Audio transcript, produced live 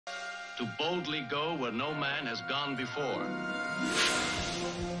to boldly go where no man has gone before.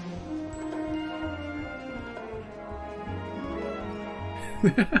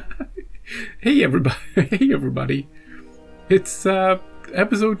 Hey everybody! Hey everybody! It's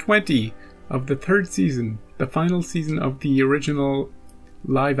episode 20 of the third season, the final season of the original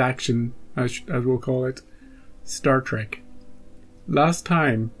live-action, as we'll call it, Star Trek. Last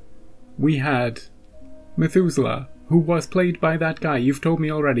time we had Methuselah, who was played by that guy. You've told me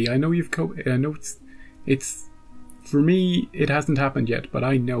already. I know I know it's for me. It hasn't happened yet, but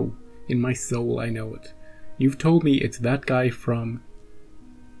I know in my soul I know it. You've told me it's that guy from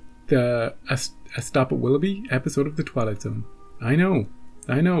the A Stop at Willoughby episode of The Twilight Zone. I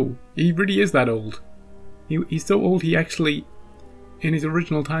know. He really is that old. He's so old he actually, in his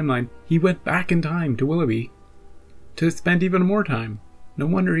original timeline, he went back in time to Willoughby to spend even more time. No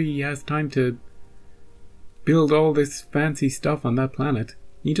wonder he has time to build all this fancy stuff on that planet.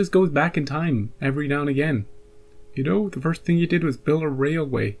 He just goes back in time every now and again. You know, the first thing he did was build a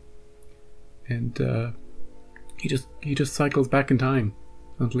railway. And he just cycles back in time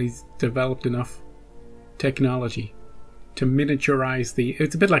until he's developed enough technology to miniaturize the...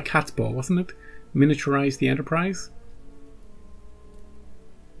 It's a bit like Catspaw, wasn't it? Miniaturize the Enterprise.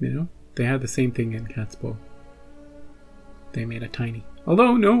 You know, they had the same thing in Catspaw. They made it tiny.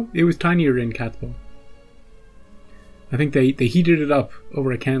 Although, no, it was tinier in Catspaw. I think they heated it up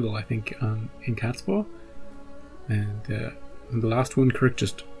over a candle, I think, in Catspaw. And the last one, Kirk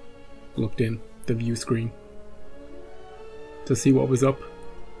just looked in the view screen to see what was up.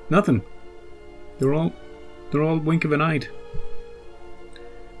 Nothing. They're all wink of an eye.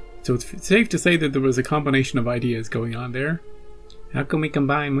 So it's safe to say that there was a combination of ideas going on there. How can we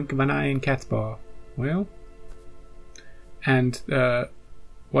combine wink of an eye and Catspaw? Well, and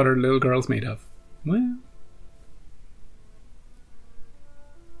what are little girls made of? Well,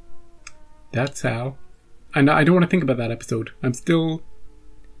 that's how. And I don't want to think about that episode. I'm still...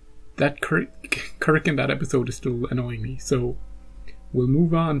 That Kirk in that episode is still annoying me. So we'll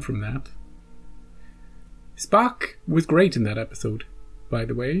move on from that. Spock was great in that episode, by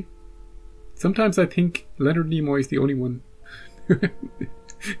the way. Sometimes I think Leonard Nimoy is the only one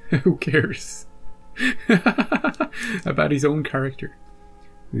who cares about his own character.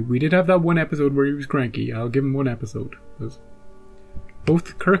 We did have that one episode where he was cranky. I'll give him one episode.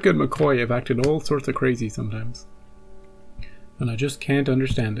 Both Kirk and McCoy have acted all sorts of crazy sometimes. And I just can't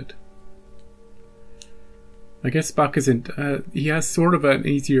understand it. I guess Spock isn't... he has sort of an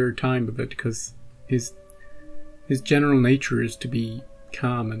easier time of it because his general nature is to be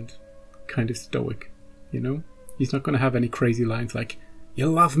calm and kind of stoic, you know? He's not going to have any crazy lines like, "You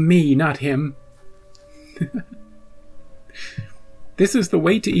love me, not him." This is the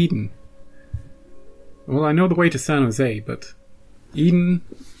way to Eden. Well, I know the way to San Jose, but Eden,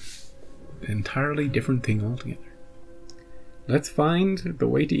 an entirely different thing altogether. Let's find the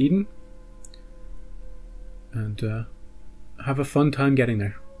way to Eden and have a fun time getting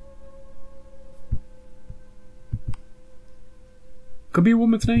there. Could be a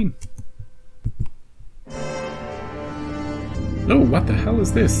woman's name. No, what the hell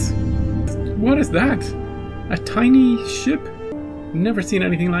is this? What is that? A tiny ship? Never seen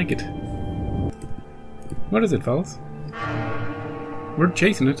anything like it. What is it, fellas? We're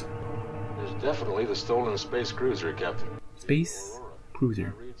chasing it. There's definitely the stolen space cruiser, Captain. Space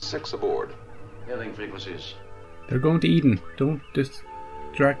cruiser. 6 aboard. Hailing frequencies. They're going to Eden. Don't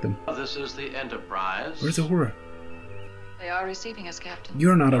distract them. This is the Enterprise. Where's Uhura? They are receiving us, Captain.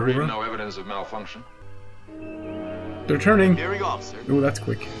 You're not There is Uhura. no evidence of malfunction. They're turning. Gearing off, sir. Oh, that's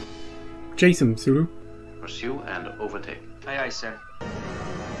quick. Chase him, Sulu. Pursue and overtake. Aye, aye, sir.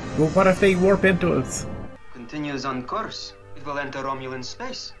 Well, what if they warp into us? Continues on course. It will enter Romulan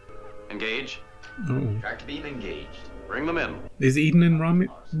space. Engage. Oh. Tracked beam engaged. Bring them in. Is Eden in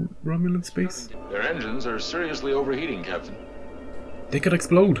Romulan space? Their engines are seriously overheating, Captain. They could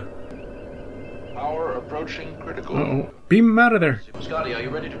explode. Power approaching critical. Uh-oh. Beam him out of there. Scotty, are you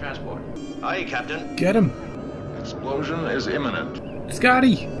ready to transport? Aye, Captain. Get him. Explosion is imminent.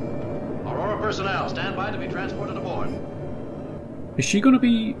 Scotty! Aurora personnel, stand by to be transported aboard. Is she going to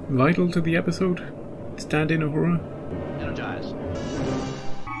be vital to the episode? Stand in Uhura? Energize.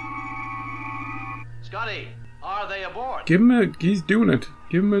 Scotty, are they aboard? Give him a... He's doing it.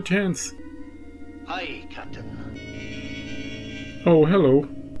 Give him a chance. Aye, Captain. Oh, hello.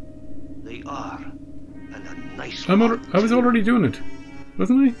 They are. And a nice I was already doing it.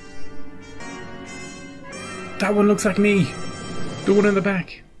 Wasn't I? That one looks like me. The one in the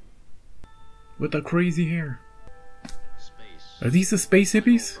back. With the crazy hair. Are these the space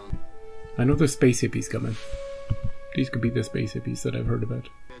hippies? I know there's space hippies coming. These could be the space hippies that I've heard about.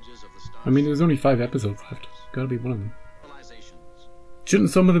 Edges of the star I mean, there's only 5 episodes left. Gotta be one of them. Shouldn't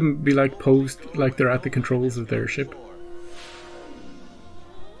some of them be like posed like they're at the controls of their ship?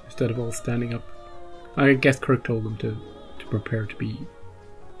 Instead of all standing up. I guess Kirk told them to prepare to be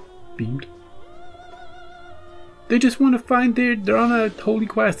beamed. They just want to find they're on a holy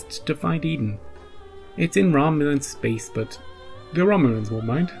quest to find Eden. It's in Romulan space, but the Romulans won't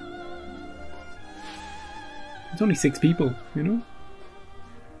mind. It's only 6 people, you know?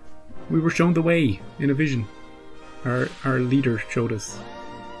 We were shown the way in a vision. Our leader showed us.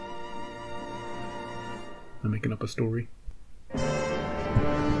 I'm making up a story.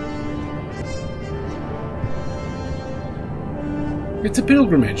 It's a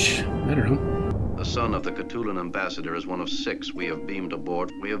pilgrimage. I don't know. The son of the Catulan ambassador is one of 6 we have beamed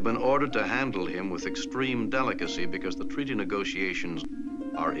aboard. We have been ordered to handle him with extreme delicacy because the treaty negotiations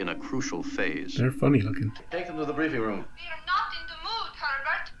are in a crucial phase. They're funny looking. Take them to the briefing room. We are not in the mood,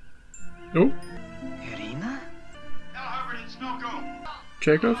 Herbert. Oh, Irina? Tell Herbert it's no go.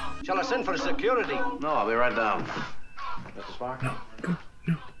 Chekhov? Shall I send for security? No, I'll be right down. Mr. Spark? No, go,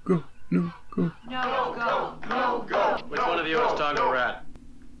 no, go, no, go. No go. Which one of you is Tonga Rat?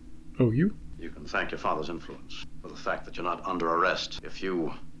 Oh, you? You can thank your father's influence for the fact that you're not under arrest. If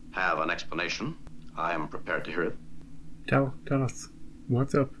you have an explanation, I am prepared to hear it. Tell us.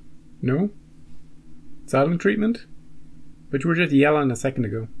 What's up? No? Silent treatment? But you were just yelling a second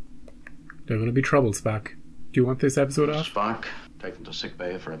ago. There's gonna be trouble, Spock. Do you want this episode off? Spark, take them to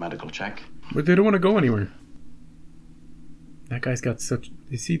sickbay for a medical check. But they don't want to go anywhere. That guy's got such...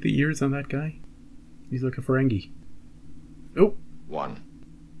 You see the ears on that guy? He's like a Ferengi. Oh! 1.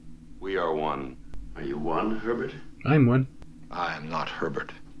 We are 1. Are you one, Herbert? I'm one. I am not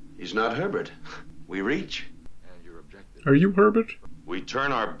Herbert. He's not Herbert. We reach. And your objective? Are you Herbert? We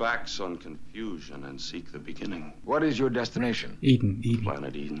turn our backs on confusion and seek the beginning. What is your destination? Eden.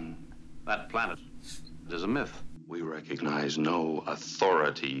 Planet Eden. That planet. It is a myth. We recognize no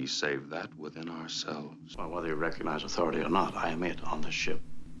authority save that within ourselves. Well, whether you recognize authority or not, I am it on this ship.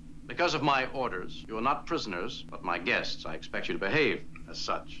 Because of my orders, you are not prisoners, but my guests. I expect you to behave as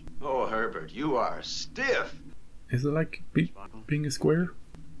such. Oh, Herbert, you are stiff. Is it like being a square?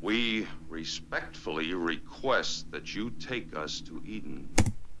 We respectfully request that you take us to Eden.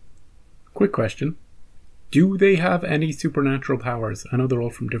 Quick question. Do they have any supernatural powers? I know they're all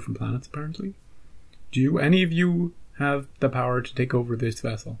from different planets, apparently. Do any of you have the power to take over this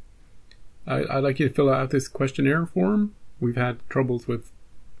vessel? I'd like you to fill out this questionnaire form. We've had troubles with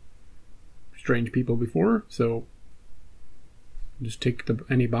strange people before, so just tick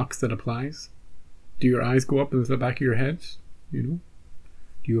any box that applies. Do your eyes go up in the back of your head? You know?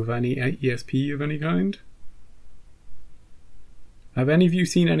 Do you have any ESP of any kind? Have any of you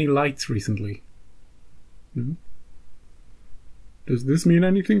seen any lights recently? No? Does this mean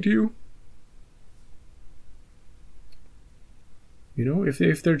anything to you? You know, if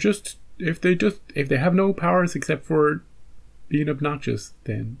they have no powers except for being obnoxious,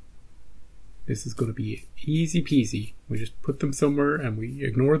 then this is going to be easy peasy. We just put them somewhere and we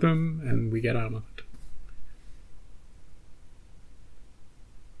ignore them and we get on with it.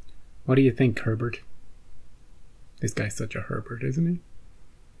 What do you think, Herbert? This guy's such a Herbert, isn't he?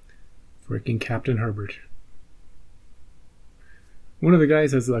 Freaking Captain Herbert. One of the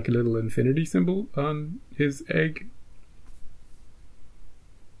guys has like a little infinity symbol on his egg.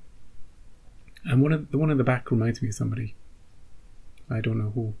 And the one in the back reminds me of somebody. I don't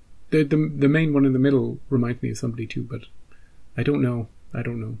know who. The main one in the middle reminds me of somebody too, but I don't know.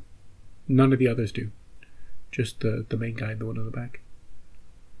 None of the others do. Just the main guy, the one in the back.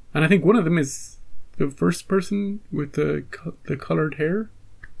 And I think one of them is the first person with the colored hair.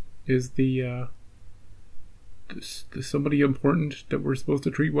 Is the somebody important that we're supposed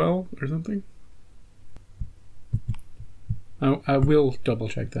to treat well or something? I will double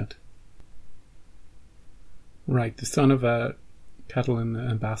check that. Right, the son of a Catalan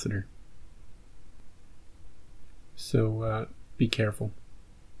ambassador. So be careful.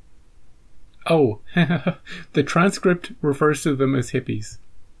 Oh, the transcript refers to them as hippies.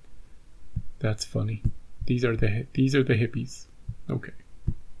 That's funny. These are the hippies. Okay.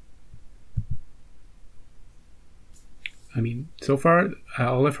 I mean, so far,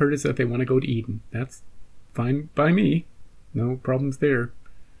 all I've heard is that they want to go to Eden. That's fine by me. No problems there.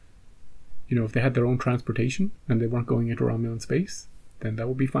 You know, if they had their own transportation and they weren't going into Romulan space, then that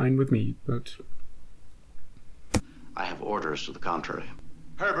would be fine with me, but... I have orders to the contrary.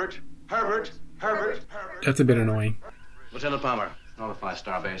 Herbert! That's a bit annoying. Lieutenant Palmer, notify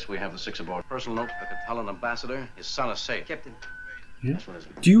Starbase. We have the 6 aboard. Personal note, the Catalan ambassador. His son is safe. Captain. Yeah. That's what it is.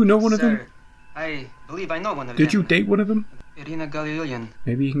 Do you know one of them? Sir, I believe I know one of them. Did you date one of them? Irina Galiulian.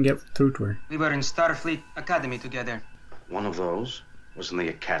 Maybe you can get through to her. We were in Starfleet Academy together. One of those was in the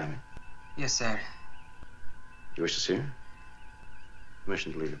academy. Yes, sir. You wish to see her?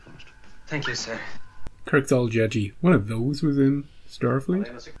 Permission to leave your post. Thank you, sir. Kirk's all judgy. One of those was in Starfleet?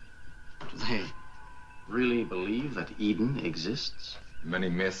 Do they really believe that Eden exists? Many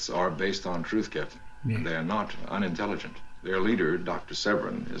myths are based on truth, Captain. Yeah. They are not unintelligent. Their leader, Dr.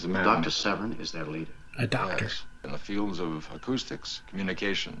 Severin, is a man... Dr. Severin is their leader. A doctor. Yes, in the fields of acoustics,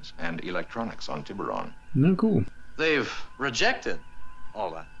 communications, and electronics on Tiburon. No, cool. They've rejected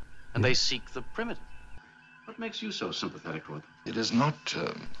all that, and they seek the primitive. What makes you so sympathetic toward them? It is not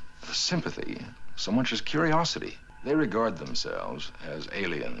sympathy so much as curiosity. They regard themselves as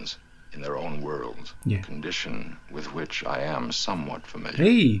aliens in their own worlds, Yeah. a condition with which I am somewhat familiar.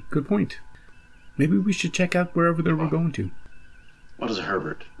 Hey, good point. Maybe we should check out wherever they were going to. What does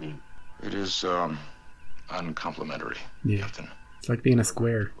Herbert mean? It is uncomplimentary, Yeah. Captain. It's like being a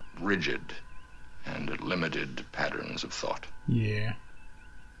square. Rigid and limited patterns of thought. Yeah.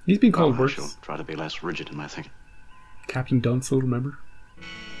 He's been called Well, I worse. shall try to be less rigid in my thinking. Captain Dunsel, remember?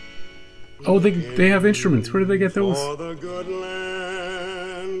 Oh, they have instruments. Where do they get those? For the good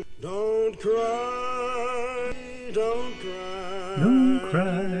land, don't cry, don't cry. Don't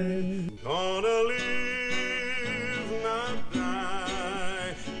cry. Gonna live, not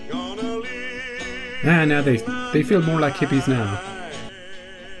die. Gonna live. Now they feel more like hippies now.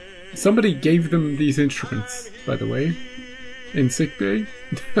 Somebody gave them these instruments, by the way, in sickbay.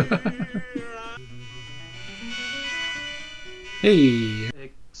 Hey,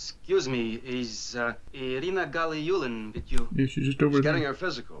 Excuse me, is Irina Galiulian with you? yeah, she's just over Getting there. her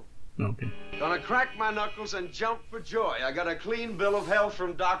physical. Okay. Gonna crack my knuckles and jump for joy. I got a clean bill of health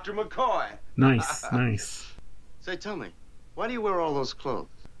from Dr. McCoy. Nice, nice. Say, tell me, why do you wear all those clothes?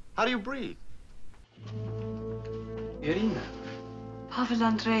 How do you breathe? Irina, Pavel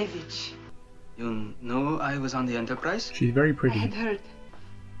Andreevich. you know I was on the Enterprise? She's very I pretty. had heard.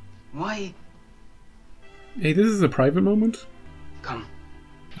 Why? Hey, this is a private moment. Come,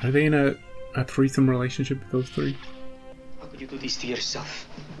 Are they in a threesome relationship with those three? how could you do this to yourself?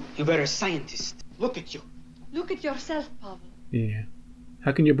 You were a scientist. Look at you. Look at yourself, Pavel. Yeah.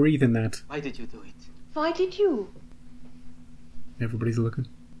 How can you breathe in that? Why did you do it? Why did you? Everybody's looking.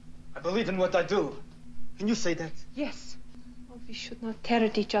 I believe in what I do. Can you say that? Yes. Oh, we should not tear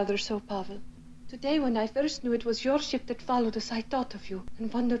at each other so, Pavel. Today, when I first knew it was your ship that followed us, I thought of you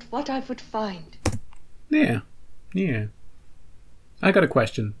and wondered what I would find. Yeah. Yeah. I got a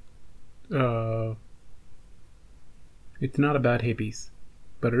question. It's not about hippies,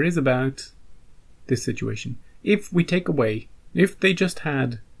 but it is about this situation. If we take away, if they just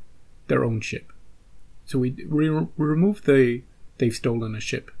had their own ship, so we remove they've stolen a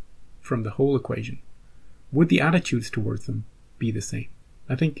ship from the whole equation, would the attitudes towards them be the same?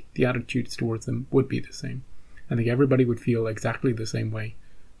 I think the attitudes towards them would be the same. I think everybody would feel exactly the same way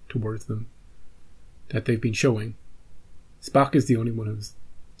towards them that they've been showing. Spock is the only one who's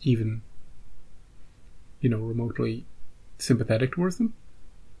even, remotely sympathetic towards them.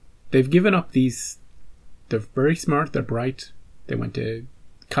 They've given up these. They're very smart, they're bright, they went to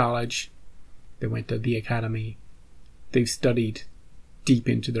college, they went to the academy, they've studied deep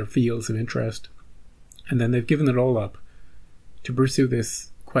into their fields of interest, and then they've given it all up to pursue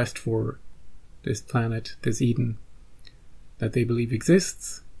this quest for this planet, this Eden, that they believe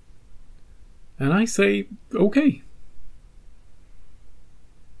exists. And I say, okay.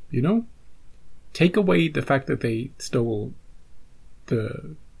 Take away the fact that they stole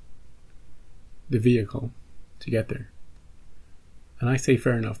the vehicle to get there. And I say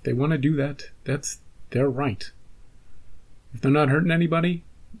fair enough. They want to do that. That's their right. If they're not hurting anybody,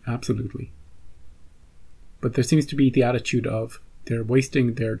 absolutely. But there seems to be the attitude of they're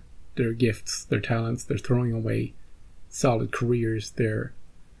wasting their gifts, their talents, they're throwing away solid careers, they're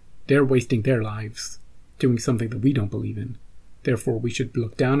wasting their lives doing something that we don't believe in. Therefore, we should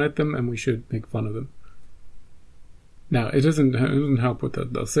look down at them and we should make fun of them. Now, it doesn't help with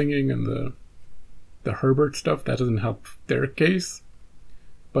the singing and the Herbert stuff. That doesn't help their case.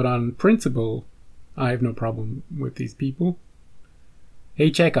 But on principle, I have no problem with these people.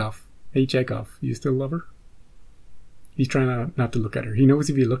 Hey, Chekhov. You still love her? He's trying not to look at her. He knows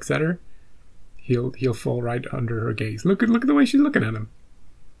if he looks at her, he'll fall right under her gaze. Look at the way she's looking at him.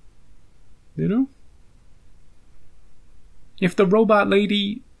 If the robot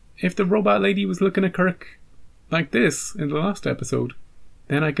lady was looking at Kirk like this in the last episode,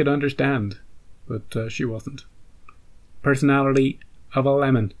 then I could understand. But she wasn't. Personality of a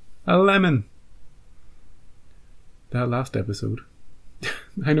lemon. A lemon! That last episode.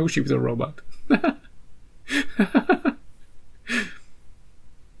 I know she was a robot.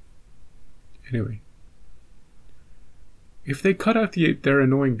 Anyway. If they cut out their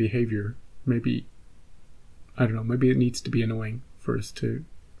annoying behavior, maybe, I don't know, maybe it needs to be annoying for us to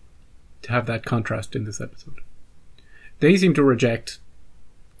have that contrast in this episode. They seem to reject,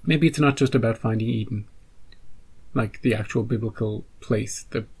 maybe it's not just about finding Eden, like the actual biblical place,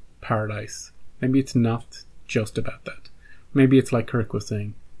 the paradise. Maybe it's not just about that. Maybe it's like Kirk was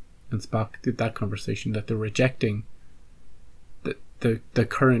saying, and Spock did that conversation, that they're rejecting the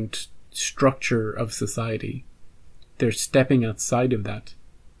current structure of society. They're stepping outside of that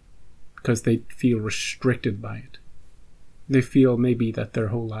because they feel restricted by it. They feel maybe that their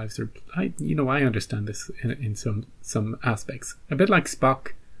whole lives are... I understand this in some aspects. A bit like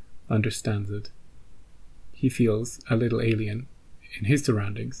Spock understands it. He feels a little alien in his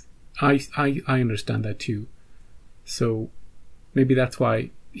surroundings. I understand that too. So maybe that's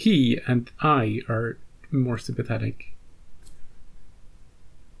why he and I are more sympathetic.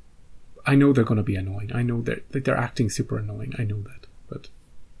 I know they're going to be annoying. I know that they're acting super annoying. I know that. But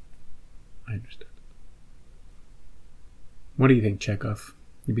I understand. What do you think, Chekhov?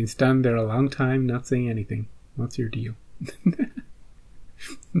 You've been standing there a long time, not saying anything. What's your deal?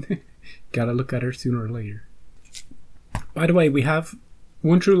 Gotta look at her sooner or later. By the way, we have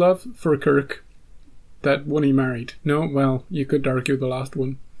one true love for Kirk. That one he married. No, well, you could argue the last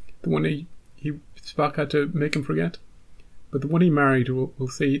one. The one he Spock had to make him forget. But the one he married, we'll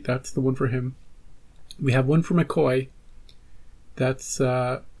say that's the one for him. We have one for McCoy. That's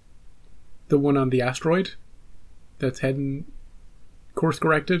the one on the asteroid that's heading course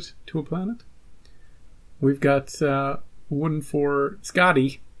corrected to a planet. We've got one for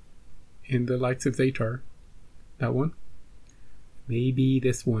Scotty in the Lights of Zatar. That one. Maybe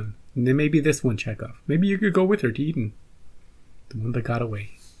this one. And then maybe this one, Chekhov. Maybe you could go with her to Eden. The one that got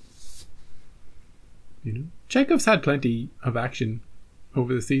away. You know? Chekhov's had plenty of action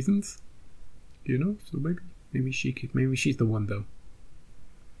over the seasons. You know? So maybe she's the one though.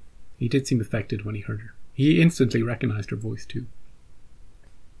 He did seem affected when he heard her. He instantly recognized her voice too.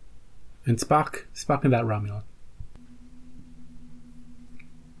 And Spock and that Romulan.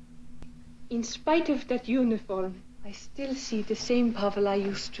 In spite of that uniform, I still see the same Pavel I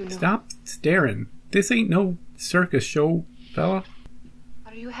used to know. Stop staring. This ain't no circus show, fella.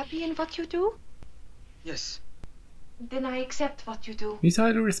 Are you happy in what you do? Yes. Then I accept what you do. He's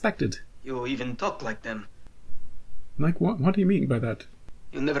highly respected. You even talk like them. Like what? What do you mean by that?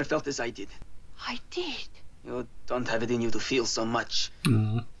 You never felt as I did. I did. You don't have it in you to feel so much.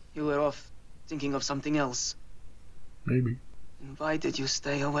 Aww. You were off thinking of something else. Maybe. And why did you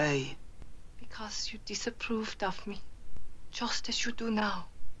stay away? Because you disapproved of me. Just as you do now.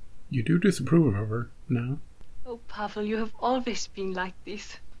 You do disapprove of her now? Oh, Pavel, you have always been like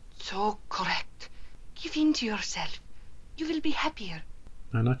this. So correct. Give in to yourself. You will be happier.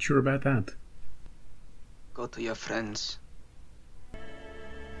 I'm not sure about that. Go to your friends.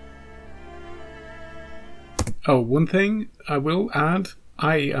 Oh, one thing I will add.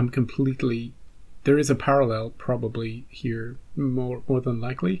 I am completely... There is a parallel probably here, more than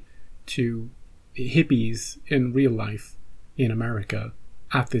likely, to hippies in real life in America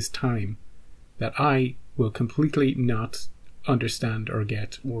at this time that I will completely not understand or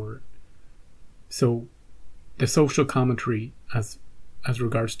get. Or so the social commentary as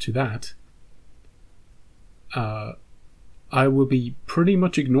regards to that, I will be pretty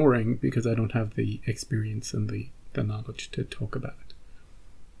much ignoring because I don't have the experience and the knowledge to talk about it.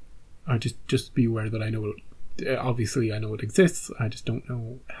 I just be aware that I know it. Obviously I know it exists, I just don't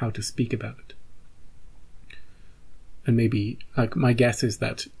know how to speak about it. And maybe, like, my guess is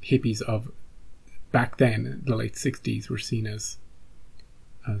that hippies of back then, the late 60s, were seen as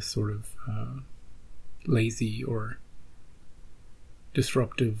sort of lazy or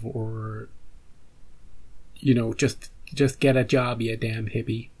disruptive, or, you know, just get a job, you damn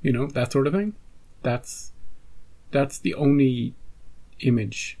hippie, you know, that sort of thing. That's the only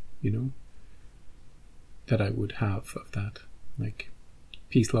image, you know, that I would have of that, like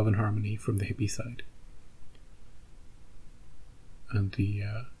peace, love, and harmony from the hippie side, and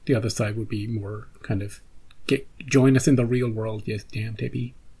the other side would be more kind of join us in the real world, yes, damn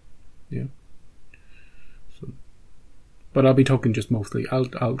hippie, yeah. So, but I'll be talking just mostly.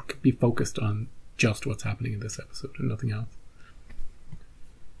 I'll be focused on just what's happening in this episode and nothing else.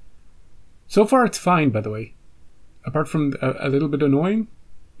 So far, it's fine. By the way, apart from a little bit annoying,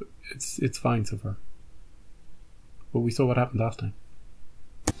 it's fine so far. But we saw what happened last time.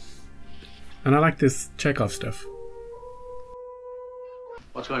 And I like this Chekhov stuff.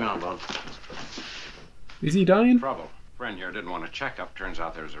 What's going on, Bone? Is he dying? Trouble. Friend here didn't want to check up. Turns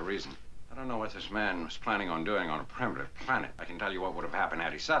out there's a reason. I don't know what this man was planning on doing on a primitive planet. I can tell you what would have happened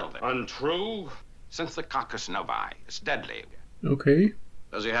had he settled there. Untrue? Since the coccus novi, it's deadly. Okay.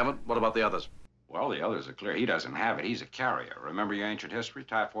 Does he have it? What about the others? Well, the others are clear. He doesn't have it. He's a carrier. Remember your ancient history,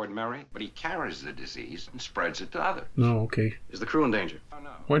 typhoid Mary? But he carries the disease and spreads it to others. No, okay. Is the crew in danger? Oh,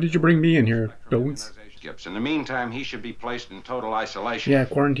 no. Why did you bring me in here, Bones? Skips. In the meantime, he should be placed in total isolation. Yeah,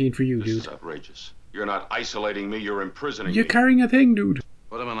 quarantine for you, This dude. is outrageous. You're not isolating me, you're imprisoning You're me. carrying a thing, dude.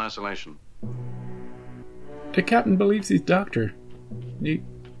 Put him in isolation. The captain believes he's doctor.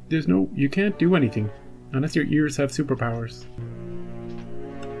 You can't do anything. Unless your ears have superpowers.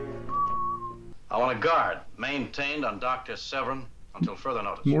 I want a guard maintained on Dr. Severin until further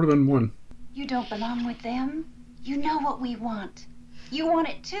notice. More than one. You don't belong with them. You know what we want. You want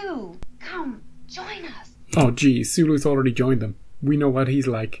it too. Come, join us. Oh, geez, Sulu's already joined them. We know what he's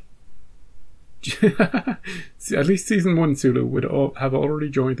like. At least season 1 Sulu would have already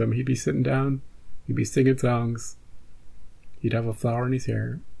joined them. He'd be sitting down. He'd be singing songs. He'd have a flower in his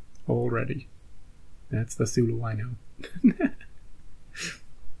hair already. That's the Sulu I know.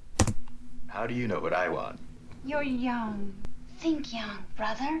 How do you know what I want? You're young. Think young,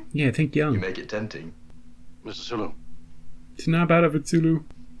 brother. Yeah, think young. You make it tempting. Mr. Sulu. It's not bad of it, Sulu.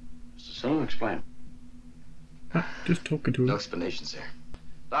 Mr. Sulu, explain. Just talking to him. No explanation, sir.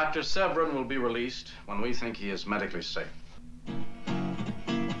 Dr. Severin will be released when we think he is medically safe.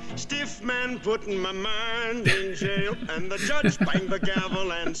 Stiff man putting my mind in jail, and the judge bang the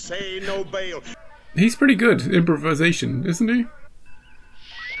gavel and say no bail. He's pretty good improvisation, isn't he?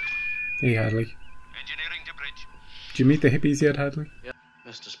 Hey, Hadley. Engineering to bridge. Did you meet the hippies yet, Hadley? Yeah.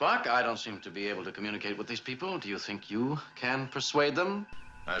 Mr. Spock, I don't seem to be able to communicate with these people. Do you think you can persuade them?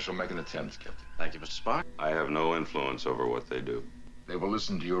 I shall make an attempt, Captain. Thank you, Mr. Spock. I have no influence over what they do. They will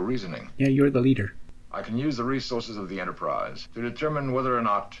listen to your reasoning. Yeah, you're the leader. I can use the resources of the Enterprise to determine whether or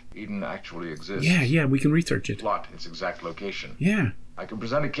not Eden actually exists. Yeah, we can research it. Plot its exact location. Yeah. I can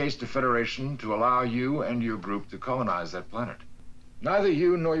present a case to Federation to allow you and your group to colonize that planet. Neither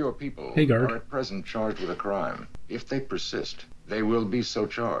you nor your people are at present charged with a crime. If they persist, they will be so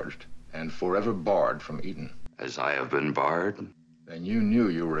charged and forever barred from Eden. As I have been barred? Then you knew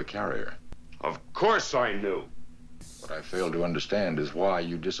you were a carrier. Of course I knew. What I fail to understand is why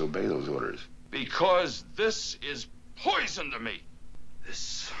you disobey those orders. Because this is poison to me.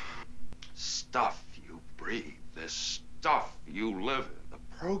 This stuff you breathe, this stuff you live in,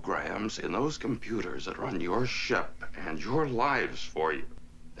 the programs in those computers that run your ship and your lives for you,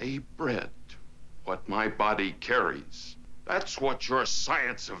 they bred what my body carries. That's what your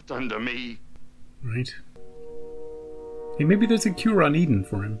science have done to me. Right. Hey, maybe there's a cure on Eden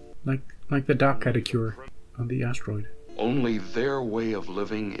for him. Like the Doc had a cure on the asteroid. Only their way of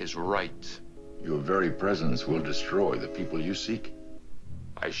living is right. Your very presence will destroy the people you seek.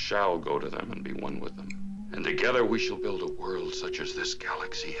 I shall go to them and be one with them. And together we shall build a world such as this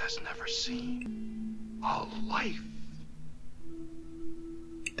galaxy has never seen. A life.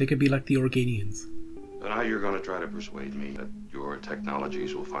 They could be like the Organians. So now you're going to try to persuade me that your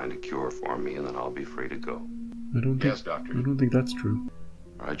technologies will find a cure for me and then I'll be free to go. Yes, Doctor. I don't think that's true.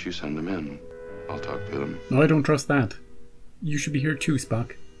 All right, you send them in. I'll talk to them. No, I don't trust that. You should be here too,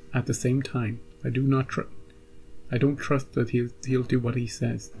 Spock. At the same time. I don't trust that he'll do what he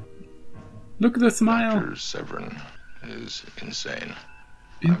says. Look at the smile. Dr. Severin is insane.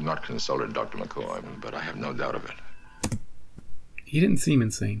 I've not consulted Dr. McCoy, but I have no doubt of it. He didn't seem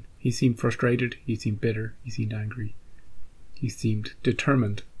insane. He seemed frustrated. He seemed bitter. He seemed angry. He seemed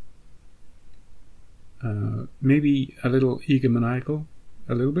determined. Maybe a little egomaniacal.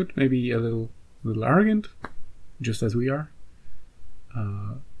 A little bit. Maybe a little arrogant. Just as we are.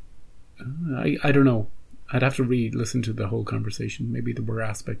 I don't know. I'd have to listen to the whole conversation. Maybe there were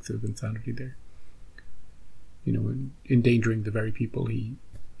aspects of insanity there. You know, endangering the very people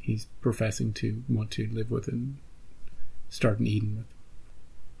he's professing to want to live with and start an Eden with.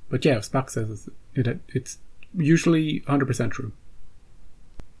 But yeah, if Spock says it's usually 100% true.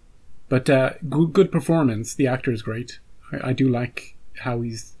 But good performance. The actor is great. I do like how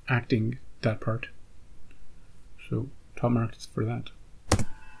he's acting that part. So top marks for that.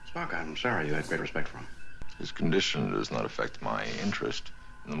 Spock, I'm sorry you had great respect for him. His condition does not affect my interest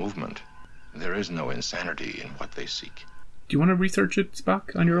in the movement. There is no insanity in what they seek. Do you want to research it,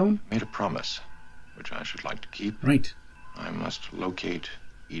 Spock, on your own? I made a promise, which I should like to keep. Right. I must locate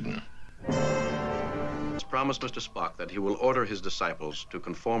Eden. He's promised Mr. Spock that he will order his disciples to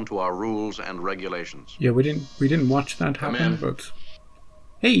conform to our rules and regulations. Yeah, we didn't watch that happen, but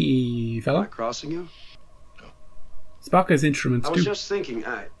hey, fella. Am I crossing you? No. Spock has instruments too. I was just thinking,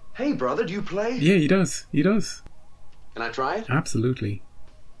 hey brother, do you play? Yeah, he does. He does. Can I try it? Absolutely.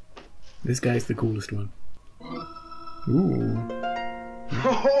 This guy's the coolest one. Ooh.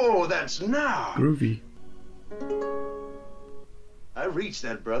 Oh, that's now. Groovy. I reach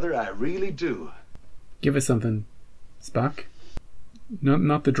that, brother. I really do. Give us something, Spock.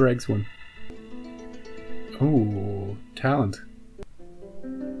 Not the dregs one. Oh, talent.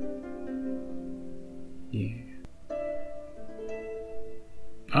 Yeah.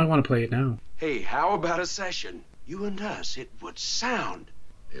 I want to play it now. Hey, how about a session? You and us, it would sound.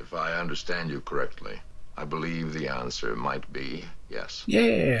 If I understand you correctly, I believe the answer might be yes.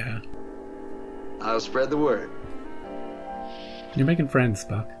 Yeah. I'll spread the word. You're making friends,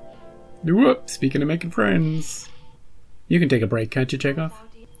 Spock. Whoop! Speaking of making friends, you can take a break, can't you, Chekhov?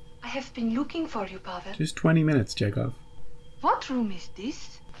 I have been looking for you, Pavel. Just 20 minutes, Chekhov. What room is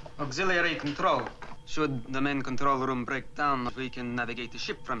this? Auxiliary control. Should the main control room break down, we can navigate the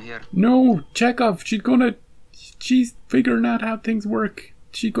ship from here. No, Chekhov, she's figuring out how things work.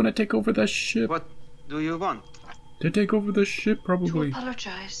 She's gonna take over the ship. What do you want? To take over the ship, probably. To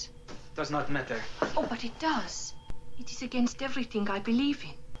apologize. Does not matter. Oh, but it does. It is against everything I believe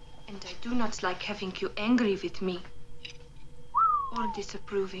in. And I do not like having you angry with me. Or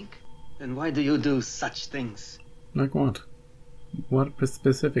disapproving. Then why do you do such things? Like what? What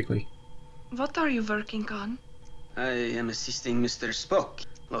specifically? What are you working on? I am assisting Mr. Spock,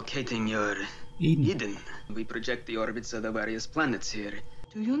 locating your Eden. We project the orbits of the various planets here.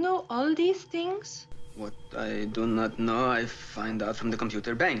 Do you know all these things? What I do not know, I find out from the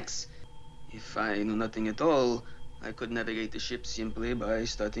computer banks. If I knew nothing at all, I could navigate the ship simply by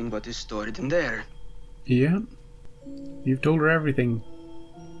studying what is stored in there. Yeah. You've told her everything.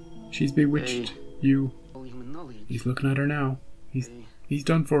 She's bewitched you. He's looking at her now. He's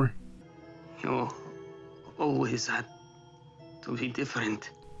done for. You always had to be different.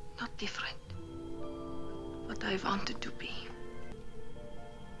 Not different. But I wanted to be.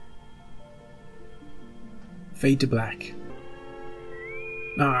 Fade to black.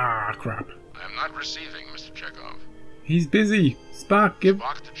 Ah, crap. I am not receiving, Mr. Chekhov. He's busy. Spock, give...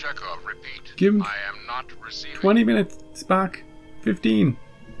 Spock to Chekhov, repeat. Give him... I am not receiving. 20 minutes, Spock. 15.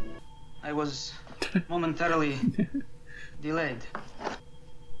 I was momentarily delayed.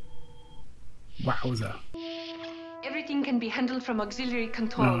 Wowza. Everything can be handled from auxiliary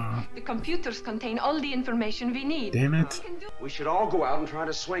control. The computers contain all the information we need. Damn it. We should all go out and try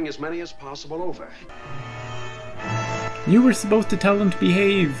to swing as many as possible over. You were supposed to tell him to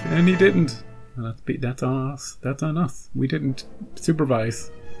behave, and he didn't. Well, that's on us. That's on us. We didn't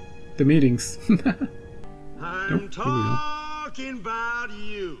supervise the meetings. I'm talking about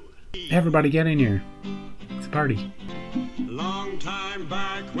you. Everybody get in here. It's a party. Long time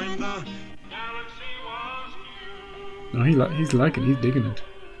back when the Oh, he's liking it. He's digging it.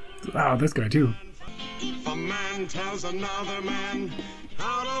 Wow, this guy too. If a man tells another man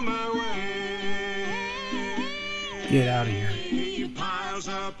out of my way, get out of here. He piles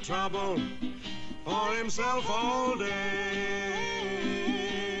up trouble for himself all day.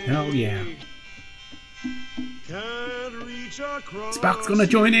 Hell yeah. Can't reach across. Spock's gonna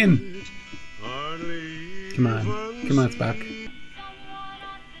join in. Come on, Spock.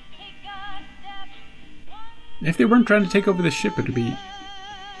 If they weren't trying to take over the ship, it would be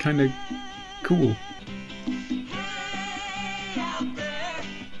kind of cool.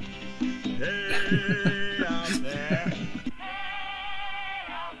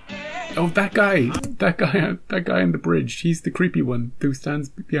 Oh, that guy on the bridge. He's the creepy one who stands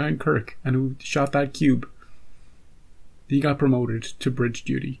behind Kirk and who shot that cube. He got promoted to bridge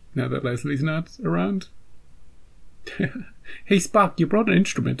duty now that Leslie's not around. Hey Spock, you brought an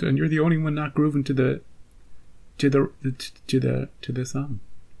instrument and you're the only one not grooving to the song.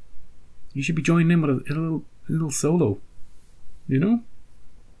 You should be joining in with a little solo, you know?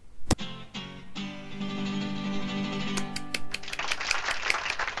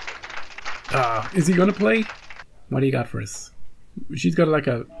 Is he gonna play? What do you got for us? She's got like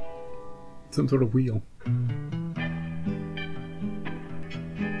some sort of wheel.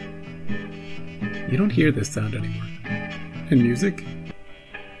 You don't hear this sound anymore in music.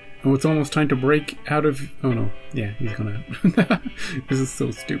 Oh, it's almost time to break out of... Oh no, yeah, he's gonna... This is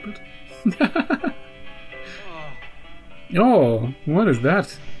so stupid. Oh, what is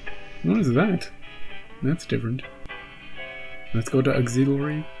that? What is that? That's different. Let's go to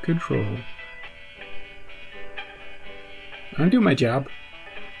auxiliary control. I'm doing my job.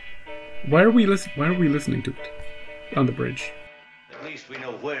 Why are we listening to it on the bridge? At least we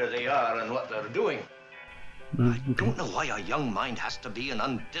know where they are and what they're doing. I don't know why a young mind has to be an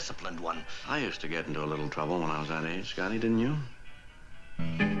undisciplined one. I used to get into a little trouble when I was that age, Scotty, didn't you?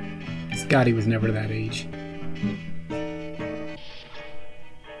 Scotty was never that age.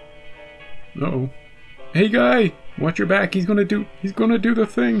 Uh-oh. Hey guy! Watch your back, he's gonna do the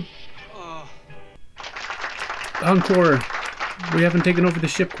thing. Encore! We haven't taken over the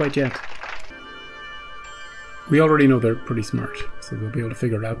ship quite yet. We already know they're pretty smart, so they'll be able to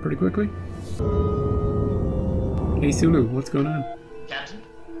figure it out pretty quickly. Hey Sulu, what's going on? Captain,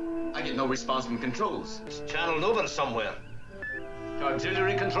 I get no response from controls. It's channeled over somewhere.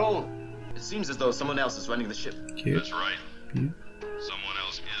 Auxiliary control. It seems as though someone else is running the ship. Kid. That's right. Yeah. Someone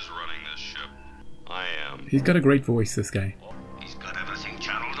else is running this ship. I am. He's got a great voice, this guy. He's got everything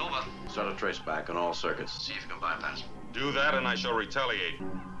channeled over. Start a trace back on all circuits. See if you can bypass. Do that and I shall retaliate.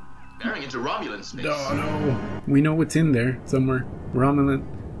 Bearing into Romulan space. Oh no! We know what's in there somewhere.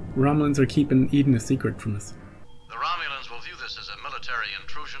 Romulans are keeping Eden a secret from us. The Romulans will view this as a military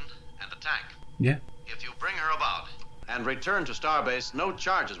intrusion and attack. Yeah. If you bring her about and return to Starbase, no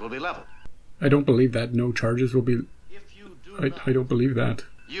charges will be leveled. I don't believe that. No charges will be... If you do I don't believe that.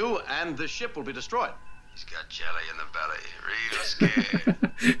 You and the ship will be destroyed. He's got jelly in the belly. Real scared.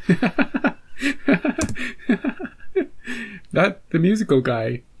 The musical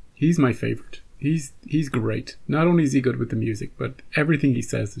guy, he's my favorite. He's great. Not only is he good with the music, but everything he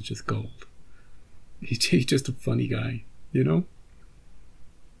says is just gold. He's just a funny guy, you know?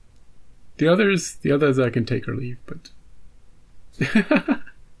 The others I can take or leave, but...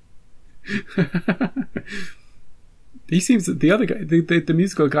 He seems, the other guy, the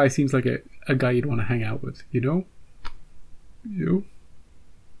musical guy seems like a guy you'd want to hang out with, you know? You know?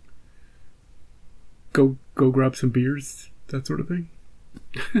 Go grab some beers, that sort of thing.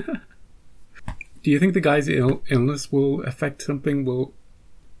 Do you think the guy's illness will affect something?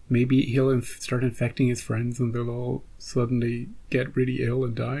 Maybe he'll start infecting his friends and they'll all suddenly get really ill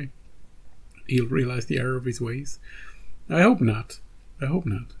and die? He'll realize the error of his ways? I hope not. I hope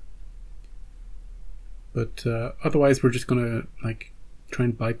not. But otherwise we're just gonna try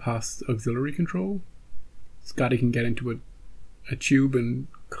and bypass auxiliary control. Scotty can get into a tube and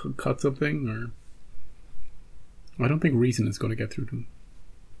cut something, or I don't think reason is going to get through to him.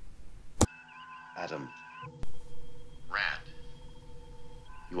 Adam. Rand.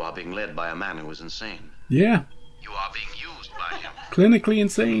 You are being led by a man who is insane. Yeah. You are being used by him. Clinically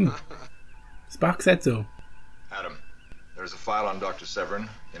insane. Spock said so. Adam, there's a file on Dr. Severin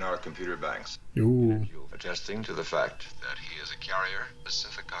in our computer banks. Ooh. Attesting to the fact that he is a carrier of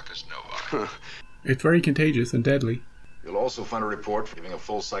Pacificoccus novae. It's very contagious and deadly. You'll also find a report giving a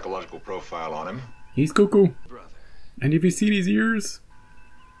full psychological profile on him. He's cuckoo. And have you seen his ears?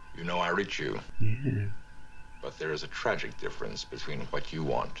 You know I reach you. Yeah. But there is a tragic difference between what you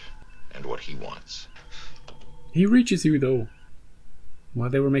want and what he wants. He reaches you, though. While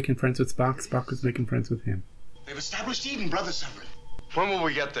they were making friends with Spock, Spock was making friends with him. They've established Eden, Brother Severin. When will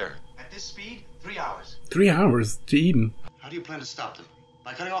we get there? At this speed, 3 hours. 3 hours to Eden. How do you plan to stop them?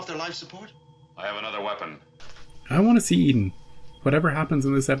 By cutting off their life support? I have another weapon. I want to see Eden. Whatever happens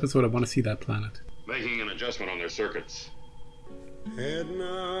in this episode, I want to see that planet. Making an adjustment on their circuits. Head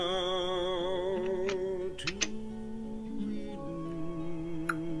now to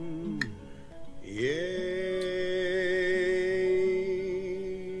Eden. Yea,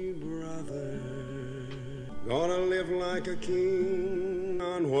 brother. Gonna live like a king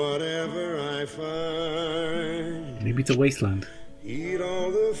on whatever I find. Maybe it's a wasteland. Eat all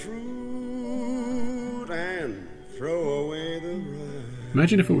the fruit and throw away the rind.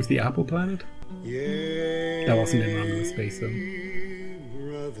 Imagine if it was the Apple Planet. Yeah. That wasn't in Romulan space, though.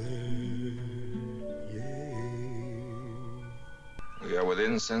 We are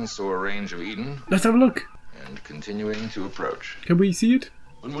within sensor range of Eden. Let's have a look. And continuing to approach. Can we see it?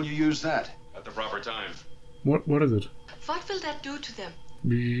 When will you use that? At the proper time. What is it? What will that do to them?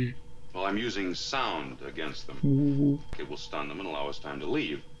 Well, I'm using sound against them. Ooh. It will stun them and allow us time to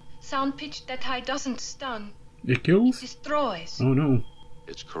leave. Sound pitched that high doesn't stun. It kills? It destroys. Oh no.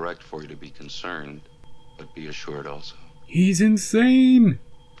 It's correct for you to be concerned, but be assured also. He's insane!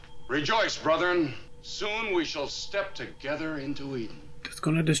 Rejoice, brethren! Soon we shall step together into Eden. It's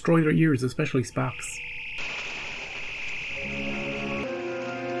gonna destroy their ears, especially Spock's.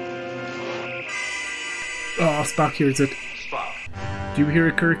 Oh, Spock hears it. Spock. Do you hear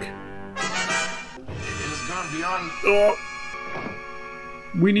it, Kirk? It has gone beyond... Oh!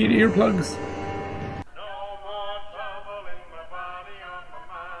 We need earplugs.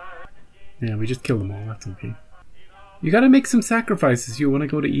 Yeah, we just killed them all, that's okay. You gotta make some sacrifices if you want to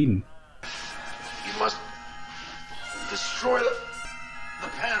go to Eden. You must destroy the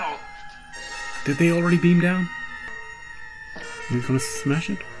panel. Did they already beam down? Are you gonna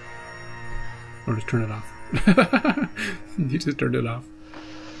smash it? Or just turn it off? You just turned it off.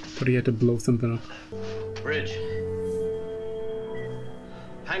 But he had to blow something up. Bridge.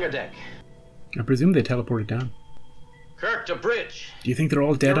 Hangar deck. I presume they teleported down. Kirk to bridge. Do you think they're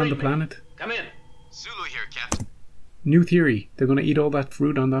all dead on the planet? Come in. Zulu here, Captain. New theory. They're going to eat all that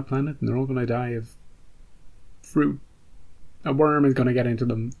fruit on that planet and they're all going to die of fruit. A worm is going to get into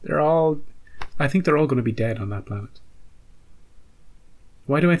them. I think they're all going to be dead on that planet.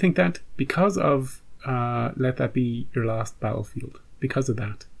 Why do I think that? Because of Let That Be Your Last Battlefield. Because of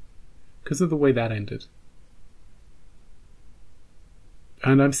that. Because of the way that ended.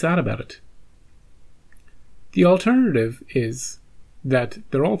 And I'm sad about it. The alternative is that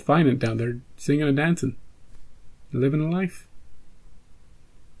they're all fine and down there singing and dancing. Living a life.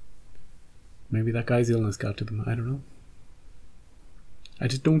 Maybe that guy's illness got to them. I don't know. I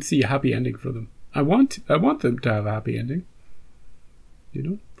just don't see a happy ending for them. I want them to have a happy ending. You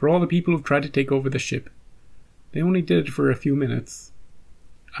know? For all the people who've tried to take over the ship. They only did it for a few minutes.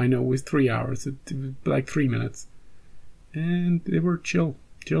 I know it was 3 hours. It was like 3 minutes. And they were chill.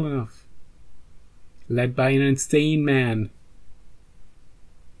 Chill enough. Led by an insane man.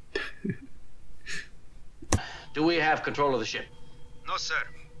 Do we have control of the ship? No, sir.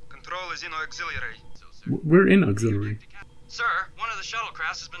 Control is in auxiliary. We're in auxiliary. Sir, one of the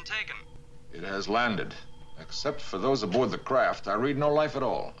shuttlecrafts has been taken. It has landed. Except for those aboard the craft, I read no life at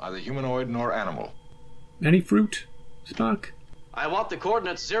all, either humanoid nor animal. Any fruit, Spock? I want the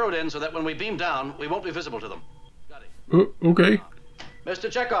coordinates zeroed in so that when we beam down, we won't be visible to them. Got it. Oh, okay. Mr.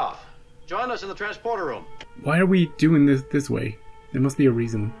 Chekhov, join us in the transporter room. Why are we doing this way? There must be a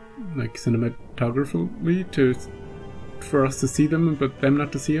reason, like cinematographically, for us to see them, but them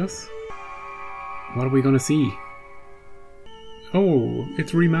not to see us. What are we gonna see? Oh,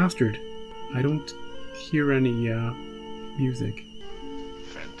 it's remastered. I don't hear any music.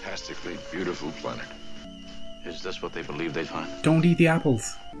 Fantastically beautiful planet. Is this what they believe they'd find? Don't eat the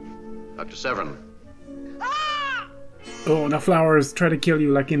apples. Dr. Severin. Oh, the flowers try to kill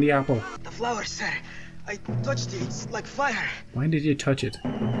you like in the apple. The flowers, sir. I touched it. It's like fire. Why did you touch it?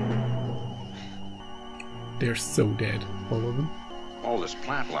 They're so dead, all of them. All this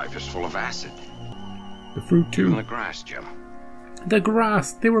plant life is full of acid. The fruit too. Even the grass, Jim. The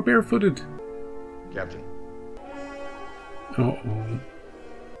grass! They were barefooted. Captain. Uh-oh.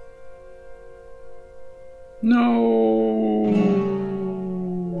 No!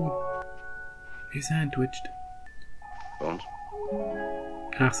 His hand twitched. Bones?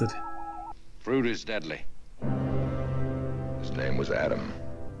 Acid. Fruit is deadly. His name was Adam.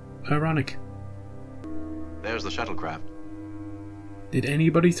 Ironic. There's the shuttlecraft. Did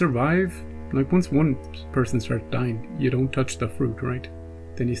anybody survive? Like, once one person starts dying, you don't touch the fruit, right?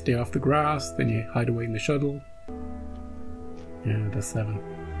 Then you stay off the grass, then you hide away in the shuttle. Yeah, that's 7.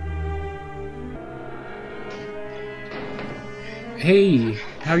 Hey,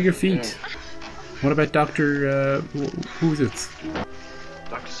 how are your feet? What about Dr. who's it?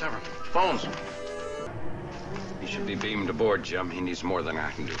 Dr. Severin. Phones. He should be beamed aboard, Jim. He needs more than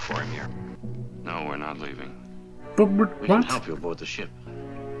I can do for him here. No, we're not leaving. But We can what? help you aboard the ship.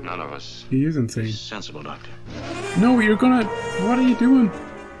 None of us. He is insane. Sensible, Doctor. No, you're gonna... What are you doing?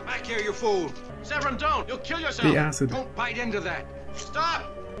 Back here, you fool! Severin, don't! You'll kill yourself! The acid. Don't bite into that! Stop!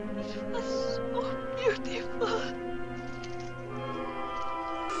 It was so beautiful.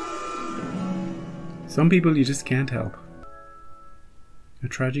 Some people you just can't help. A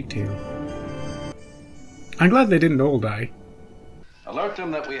tragic tale. I'm glad they didn't all die. Alert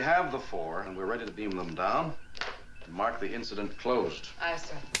them that we have the 4 and we're ready to beam them down. Mark the incident closed. Aye,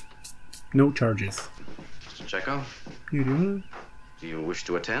 sir. No charges. Mr. Chekhov, You doing do you wish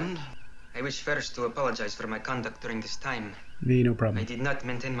to attend? I wish first to apologize for my conduct during this time. it? No I problem. did not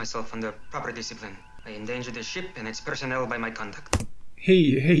maintain myself under proper discipline. I endangered the ship and its personnel by my conduct.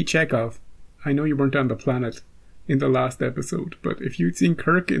 Hey, Chekhov. I know you weren't on the planet in the last episode, but if you'd seen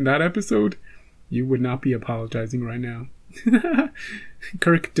Kirk in that episode, you would not be apologizing right now.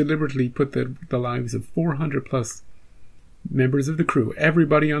 Kirk deliberately put the lives of 400 plus members of the crew,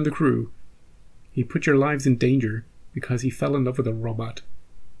 everybody on the crew. He put your lives in danger because he fell in love with a robot.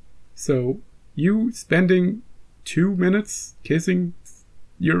 So, you spending 2 minutes kissing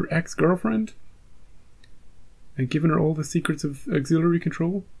your ex-girlfriend and giving her all the secrets of auxiliary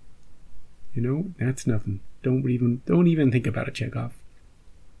control? You know, that's nothing. Don't even think about it, Chekhov.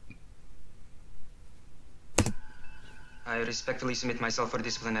 I respectfully submit myself for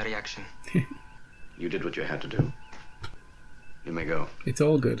disciplinary action. You did what you had to do. You may go. It's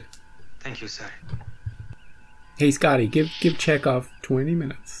all good. Thank you, sir. Hey, Scotty, give Chekhov 20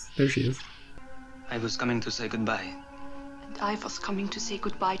 minutes. There she is. I was coming to say goodbye. And I was coming to say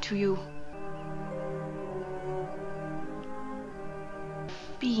goodbye to you.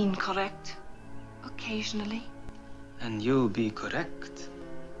 Be incorrect. Occasionally. And you be correct.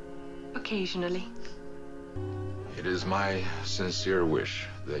 Occasionally. It is my sincere wish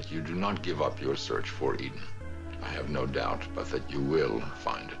that you do not give up your search for Eden. I have no doubt but that you will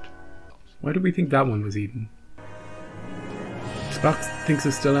find it. Why do we think that one was Eden? Spock thinks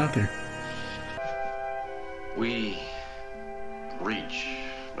it's still out there. We reach,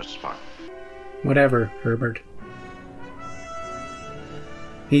 Mr. Spock. Whatever, Herbert.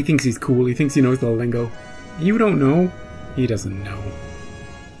 He thinks he's cool. He thinks he knows the lingo. You don't know. He doesn't know.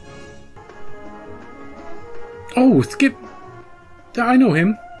 Oh, Skip! I know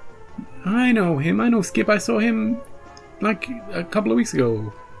him. I know Skip. I saw him like a couple of weeks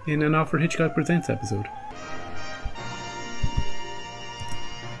ago in an Alfred Hitchcock Presents episode.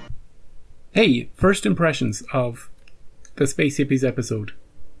 Hey, first impressions of the Space Hippies episode.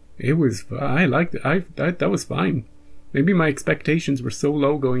 I liked it. That was fine. Maybe my expectations were so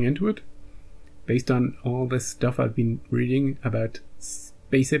low going into it, based on all this stuff I've been reading about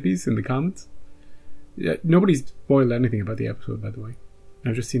space hippies in the comments. Nobody's spoiled anything about the episode, by the way.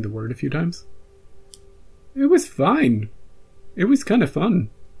 I've just seen the word a few times. It was fine. It was kind of fun.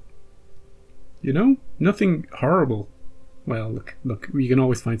 You know? Nothing horrible. Well, look, you can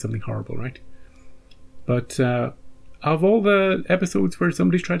always find something horrible, right? But of all the episodes where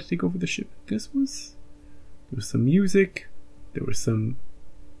somebody's tried to take over the ship, there was some music, there was some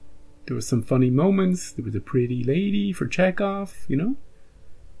funny moments, there was a pretty lady for Chekhov, you know?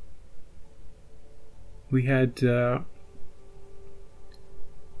 We had there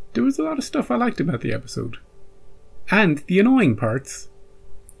was a lot of stuff I liked about the episode. And the annoying parts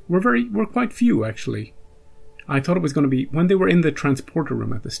were quite few, actually. I thought it was going to be when they were in the transporter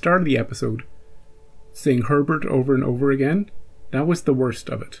room at the start of the episode, saying Herbert over and over again. That was the worst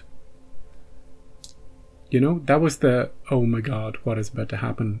of it. You know, that was the, oh my god, what is about to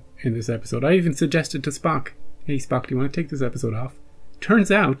happen in this episode. I even suggested to Spock, hey Spock, do you want to take this episode off?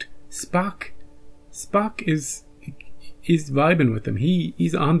 Turns out, Spock is vibing with them.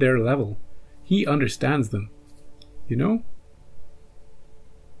 He's on their level. He understands them. You know?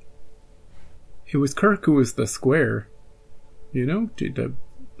 It was Kirk who was the square. You know?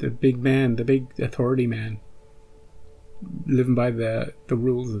 The big man, the big authority man. Living by the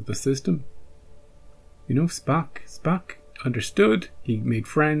rules of the system. You know, Spock understood. He made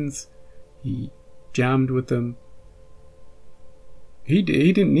friends. He jammed with them. He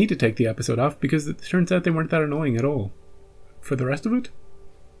didn't need to take the episode off because it turns out they weren't that annoying at all. For the rest of it.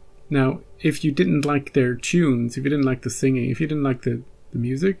 Now, if you didn't like their tunes, if you didn't like the singing, if you didn't like the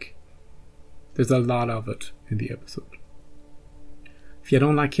music, there's a lot of it in the episode. If you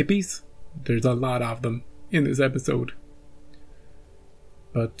don't like hippies, there's a lot of them in this episode.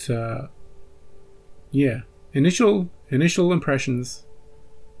 But, yeah. Initial impressions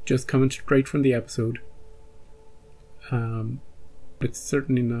just coming straight from the episode. It's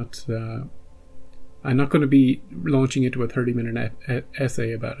certainly not... I'm not going to be launching into a 30-minute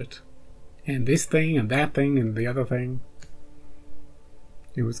essay about it. And this thing, and that thing, and the other thing.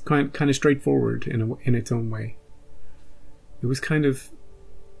 It was kind of straightforward in its own way. It was kind of...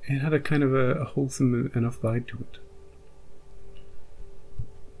 It had a kind of a wholesome enough vibe to it.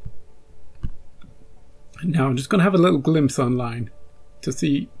 Now I'm just going to have a little glimpse online to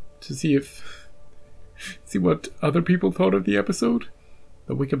see what other people thought of the episode,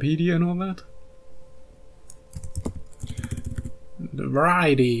 the Wikipedia and all that. The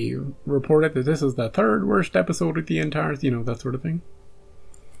Variety reported that this is the third worst episode of the entire, you know, that sort of thing.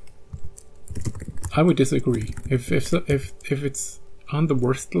 I would disagree. If it's on the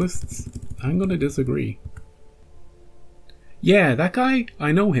worst lists, I'm going to disagree. Yeah, that guy,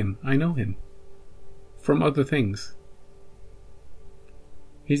 I know him. From other things.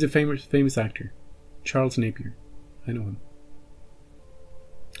 He's a famous actor. Charles Napier. I know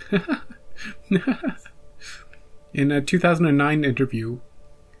him. In a 2009 interview,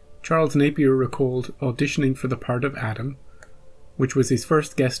 Charles Napier recalled auditioning for the part of Adam, which was his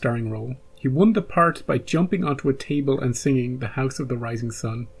first guest starring role. He won the part by jumping onto a table and singing The House of the Rising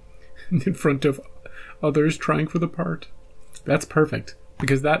Sun in front of others trying for the part. That's perfect,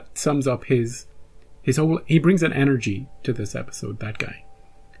 because that sums up his whole... He brings an energy to this episode, that guy.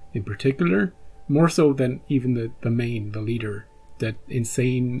 In particular, more so than even the leader, the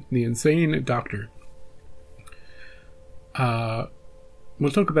insane doctor.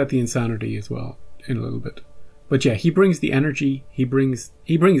 We'll talk about the insanity as well in a little bit. But yeah, he brings the energy, he brings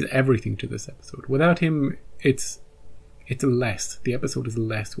everything to this episode. Without him, it's less. The episode is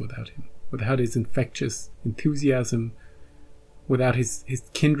less without him. Without his infectious enthusiasm, without his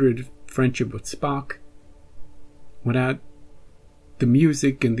kindred friendship with Spock, without the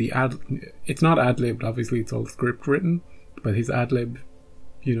music and it's not ad-libbed, obviously it's all script written, but his ad-lib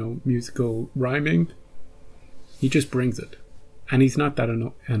musical rhyming. He just brings it. And he's not that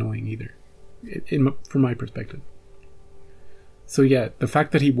annoying either, from my perspective. So yeah, the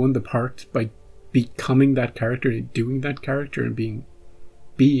fact that he won the part by becoming that character, doing that character, and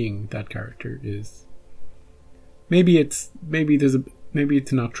being that character is... Maybe it's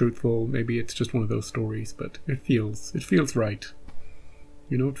not truthful, maybe it's just one of those stories, but it feels right.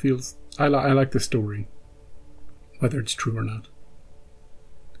 It feels... I like the story, whether it's true or not.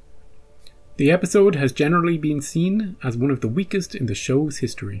 The episode has generally been seen as one of the weakest in the show's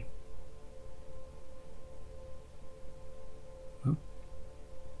history. Well,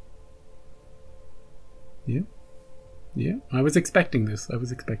 yeah, I was expecting this. I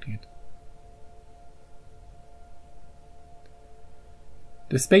was expecting it.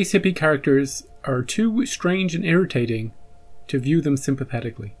 The space hippie characters are too strange and irritating to view them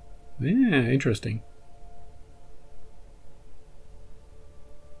sympathetically. Yeah, interesting.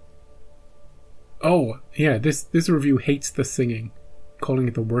 Oh, yeah, this review hates the singing, calling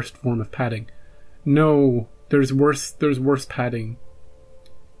it the worst form of padding. No, there's worse padding.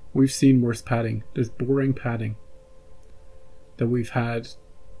 We've seen worse padding. There's boring padding that we've had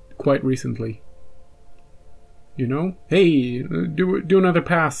quite recently. Hey, do another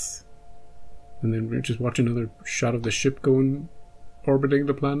pass. And then we just watch another shot of the ship orbiting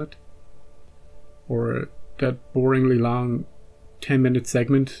the planet. Or that boringly long 10-minute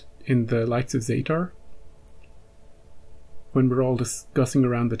segment in the Lights of Zatar, when we're all discussing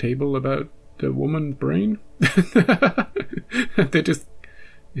around the table about the woman's brain. There's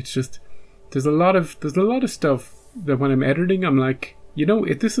a lot of stuff that when I'm editing, I'm like,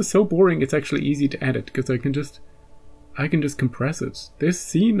 if this is so boring, it's actually easy to edit because I can just compress it. This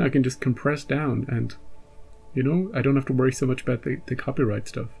scene I can just compress down, and I don't have to worry so much about the copyright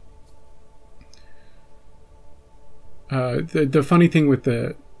stuff. The funny thing with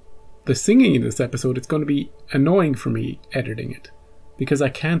the singing in this episode, it's going to be annoying for me editing it because I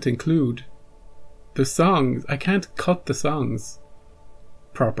can't include the songs. I can't cut the songs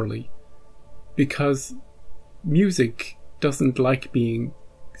properly because music doesn't like being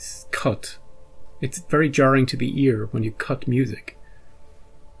cut. It's very jarring to the ear when you cut music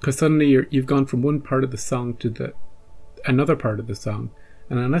because suddenly you've gone from one part of the song to another part of the song,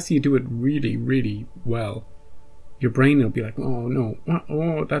 and unless you do it really, really well, your brain will be like, oh no,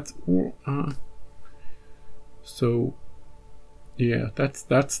 that's So yeah, that's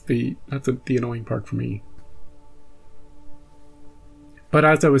the annoying part for me. But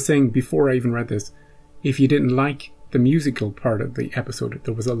as I was saying before I even read this, if you didn't like the musical part of the episode,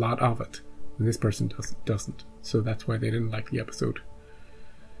 there was a lot of it, and this person doesn't. So that's why they didn't like the episode.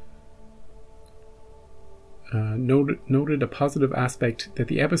 Noted a positive aspect that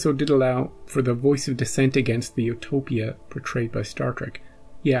the episode did allow for the voice of dissent against the utopia portrayed by Star Trek.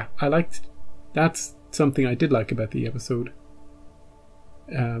 Yeah, that's something I did like about the episode.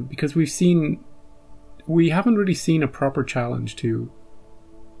 Because we haven't really seen a proper challenge to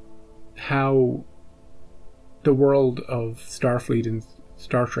how the world of Starfleet and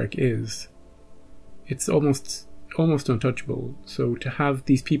Star Trek is. It's almost untouchable. So to have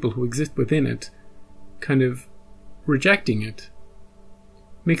these people who exist within it kind of rejecting it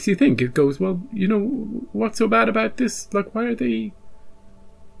makes you think. It goes, well, what's so bad about this? Like, why do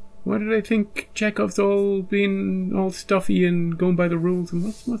they think Chekhov's all being all stuffy and going by the rules, and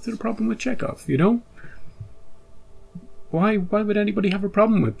what's the problem with Chekhov, Why would anybody have a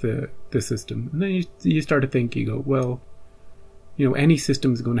problem with the system? And then you start to think, you go, well, any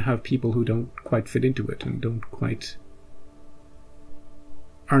system is going to have people who don't quite fit into it and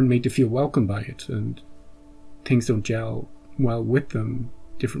aren't made to feel welcome by it, and things don't gel well with them.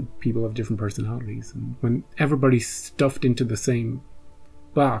 Different people have different personalities, and when everybody's stuffed into the same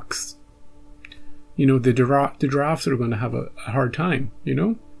box, the giraffes are going to have a hard time.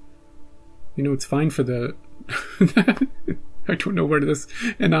 It's fine for the I don't know where this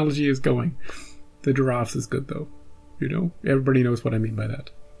analogy is going. The giraffes is good though. Everybody knows what I mean by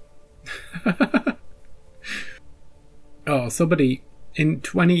that. Oh, somebody in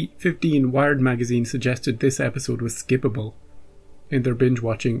 2015, Wired magazine suggested this episode was skippable in their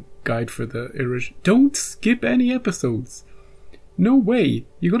binge-watching guide for the original. Don't skip any episodes. No way.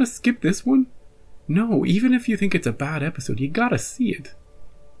 You're gonna skip this one? No, even if you think it's a bad episode, you gotta see it.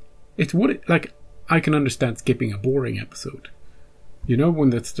 It's I can understand skipping a boring episode. One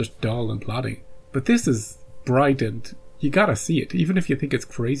that's just dull and plodding. But this is bright and you gotta see it. Even if you think it's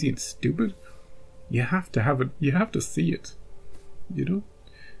crazy and stupid, you have to have it. You have to see it.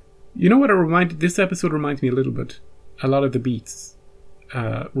 What this episode reminds me a little bit. A lot of the beats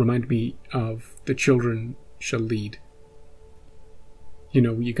remind me of The Children Shall Lead. you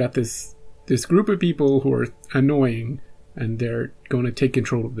know, you got this group of people who are annoying, and they're going to take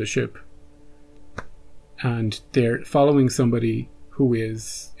control of the ship. And they're following somebody who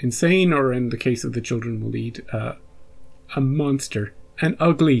is insane, or in the case of the children we'll lead, a monster. And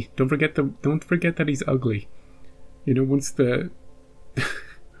ugly. Don't forget that he's ugly. You know, once the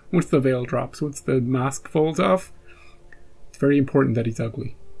once the veil drops, once the mask falls off, it's very important that he's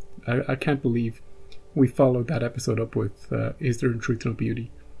ugly. I can't believe we followed that episode up with Is There in Truth No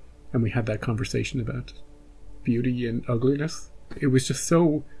Beauty? And we had that conversation about beauty and ugliness. It was just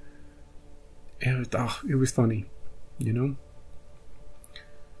so... it was funny, you know?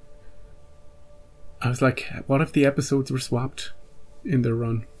 I was like, what if the episodes were swapped in their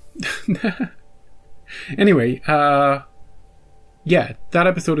run? Anyway, yeah, that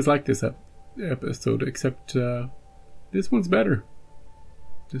episode is like this episode, except this one's better.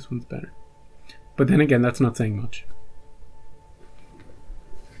 This one's better. But then again, that's not saying much.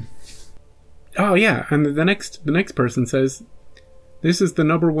 Oh yeah, and the next person says, this is the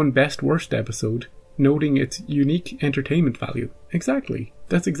 #1 best worst episode, noting its unique entertainment value. Exactly.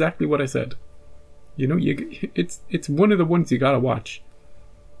 That's exactly what I said. You know, it's one of the ones you gotta watch.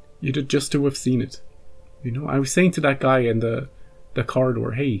 Just to have seen it. You know, I was saying to that guy in the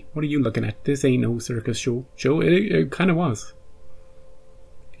corridor, hey, what are you looking at? This ain't no circus show. It kind of was.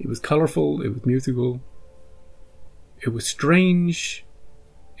 It was colourful, it was musical, it was strange,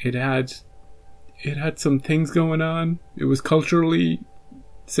 it had some things going on, it was culturally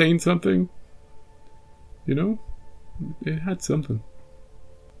saying something, you know? It had something.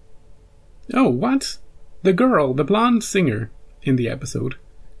 Oh, what? The girl, the blonde singer in the episode,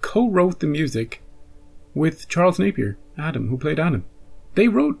 co-wrote the music with Charles Napier, Adam, who played Adam. They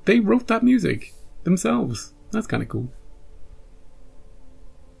wrote that music themselves. That's kind of cool.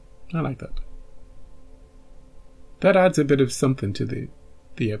 I like that. That adds a bit of something to the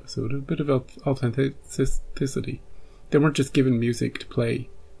episode, a bit of authenticity. They weren't just given music to play,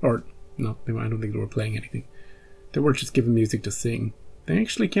 or no, I don't think they were playing anything. They weren't just given music to sing. They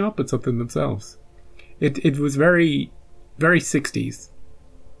actually came up with something themselves. It was very, very 60s.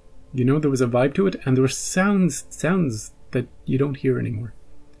 You know, there was a vibe to it, and there were sounds that you don't hear anymore.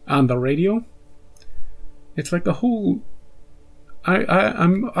 On the radio, it's like the whole...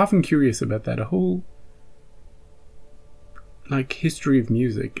 I'm often curious about that. A whole, like, history of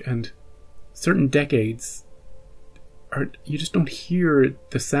music, and certain decades you just don't hear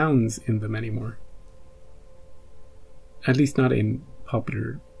the sounds in them anymore. At least not in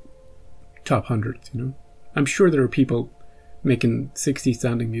popular top hundreds, you know. I'm sure there are people making 60s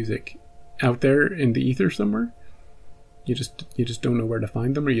sounding music out there in the ether somewhere. You just don't know where to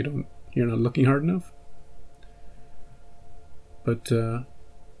find them, or you're not looking hard enough. But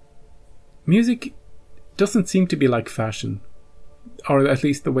music doesn't seem to be like fashion, or at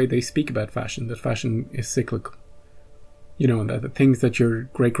least the way they speak about fashion, that fashion is cyclical. You know, that the things that your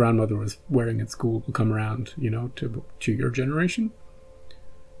great-grandmother was wearing at school will come around, you know, to your generation.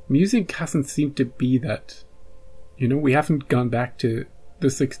 Music hasn't seemed to be that. You know, we haven't gone back to the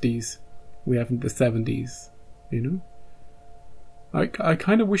 60s. We haven't the 70s, you know. I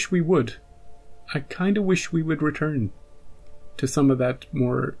kind of wish we would. I kind of wish we would return to some of that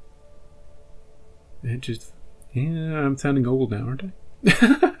more... I'm sounding old now, aren't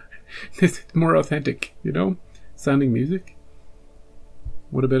I? This more authentic, you know, sounding music.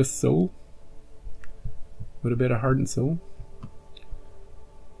 With a bit of soul. With a bit of heart and soul.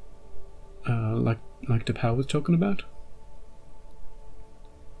 Like the Pow was talking about.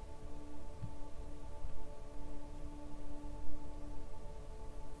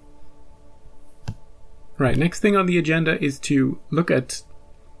 Right, next thing on the agenda is to look at...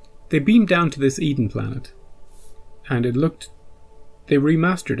 They beamed down to this Eden planet, and they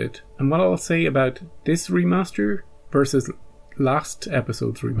remastered it. And what I'll say about this remaster versus last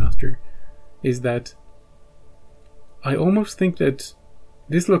episode's remaster is that I almost think that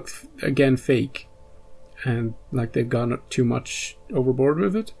this looks, again, fake, and like they've gone too much overboard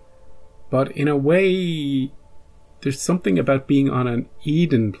with it. But in a way, there's something about being on an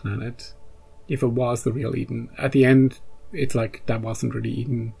Eden planet, if it was the real Eden. At the end, it's like, that wasn't really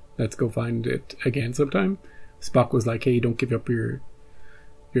Eden. Let's go find it again sometime. Spock was like, hey, don't give up your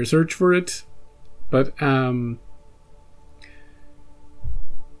search for it. But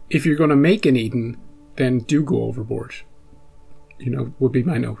if you're going to make an Eden, then do go overboard. You know, would be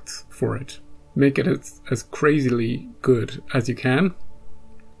my notes for it. Make it as crazily good as you can.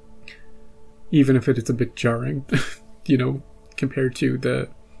 Even if it's a bit jarring, you know, compared to the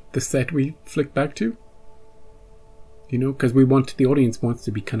set we flick back to. You know, because the audience wants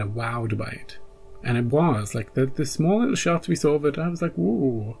to be kind of wowed by it. And it was like the small little shots we saw of it. I was like,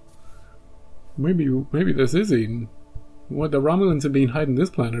 whoa, maybe this is Eden. What, the Romulans have been hiding this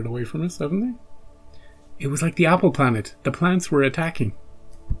planet away from us, haven't they? It was like the Apple Planet. The plants were attacking.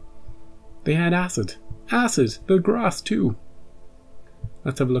 They had acid. Acid! The grass too.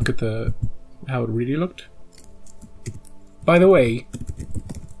 Let's have a look at how it really looked. By the way,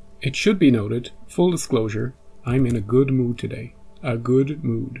 it should be noted, full disclosure, I'm in a good mood today. A good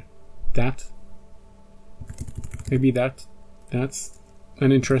mood. Maybe that's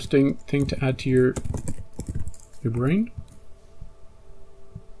an interesting thing to add to your brain.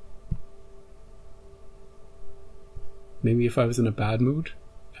 Maybe if I was in a bad mood,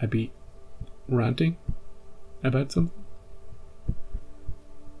 I'd be ranting about something.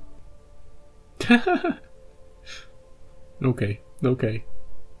 Okay.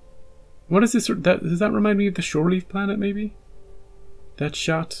 What is this? Does that remind me of the Shoreleaf planet, maybe? That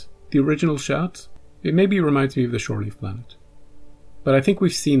shot? The original shot? It maybe reminds me of the Shoreleaf planet. But I think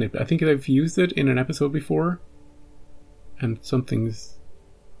we've seen it. I think I've used it in an episode before. And something's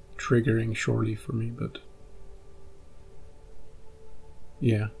triggering Shoreleaf for me, but...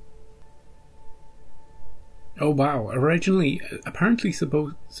 yeah. Oh wow, apparently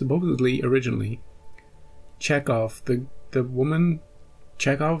supposedly originally, Chekhov, the woman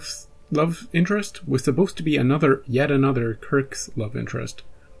Chekhov's love interest was supposed to be yet another Kirk's love interest.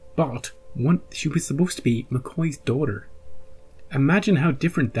 But she was supposed to be McCoy's daughter. Imagine how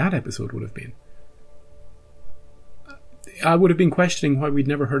different that episode would have been. I would have been questioning why we'd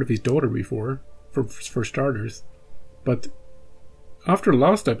never heard of his daughter before, for starters. But after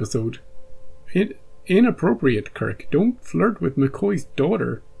last episode, inappropriate, Kirk. Don't flirt with McCoy's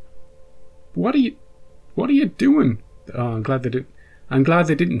daughter. What are you doing? Oh, I'm glad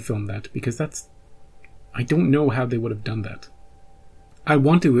they didn't film that, because I don't know how they would have done that. I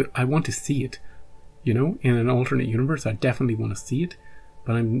want to see it, in an alternate universe. I definitely want to see it,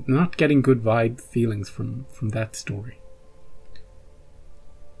 but I'm not getting good vibe feelings from that story.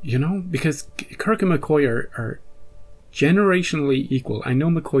 Because Kirk and McCoy are generationally equal. I know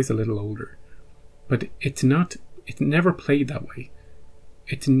McCoy's a little older, but it's never played that way.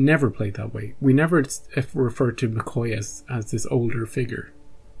 It's never played that way. We never refer to McCoy as this older figure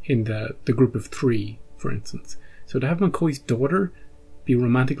in the group of three, for instance. So to have McCoy's daughter be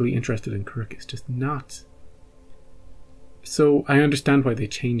romantically interested in Kirk is just not. So I understand why they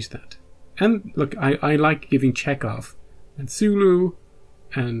changed that. And look, I like giving Chekhov and Sulu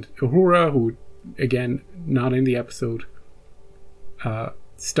and Uhura, who again not in the episode,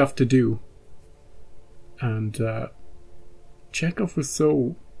 stuff to do. And Chekhov was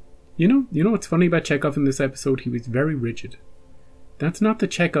so... You know what's funny about Chekhov in this episode? He was very rigid. That's not the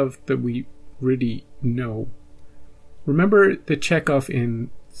Chekhov that we really know. Remember the Chekhov in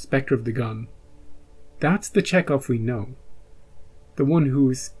Spectre of the Gun? That's the Chekhov we know. The one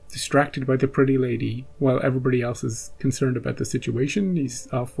who's distracted by the pretty lady while everybody else is concerned about the situation. He's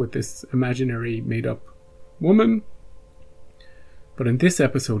off with this imaginary made-up woman. But in this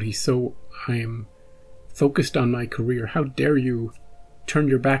episode, he's so... I am focused on my career. How dare you turn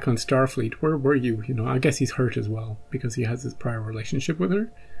your back on Starfleet? Where were you? I guess he's hurt as well because he has his prior relationship with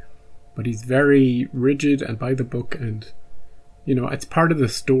her. But he's very rigid and by the book, and it's part of the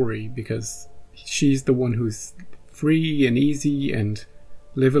story because she's the one who's free and easy and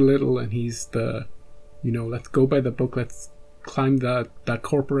live a little, and he's the let's go by the book, let's climb that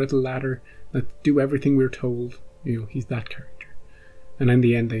corporate ladder, let's do everything we're told. He's that character. And in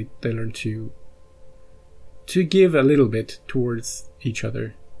the end they learn to give a little bit towards each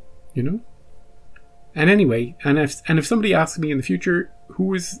other, And anyway, and if somebody asks me in the future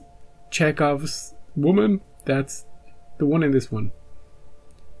who is Chekhov's woman, that's the one in this one.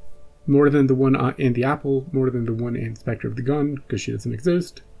 More than the one in the Apple, more than the one in Spectre of the Gun, because she doesn't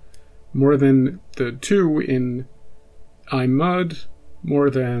exist. More than the two in I'm Mud. More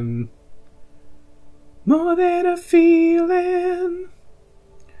than a feeling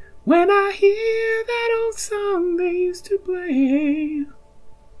when I hear that old song they used to play.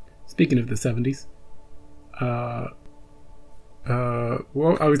 Speaking of the 70s.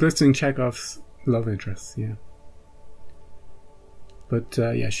 Well, I was listing Chekhov's love interests, yeah. But,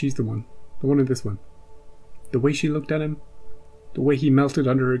 yeah, she's the one. The one in this one. The way she looked at him, the way he melted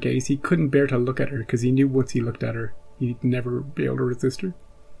under her gaze, he couldn't bear to look at her because he knew once he looked at her, he'd never be able to resist her.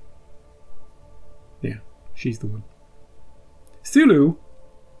 Yeah, she's the one. Sulu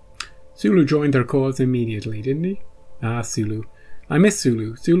joined their cause immediately, didn't he? Ah, Sulu. I miss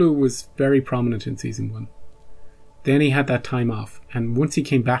Sulu. Sulu was very prominent in season 1. Then he had that time off, and once he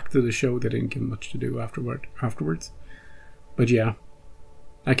came back to the show, they didn't give him much to do afterwards. But yeah,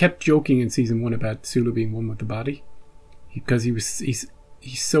 I kept joking in season 1 about Sulu being one with the body, because he's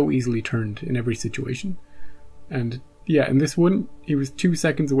so easily turned in every situation. And yeah, in this one, he was 2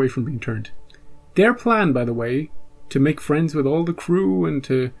 seconds away from being turned. Their plan, by the way, to make friends with all the crew and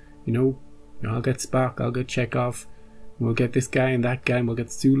to, I'll get Spock, I'll get Chekhov, we'll get this guy and that guy, and we'll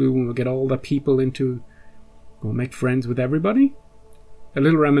get Sulu, and we'll get all the people we'll make friends with everybody. A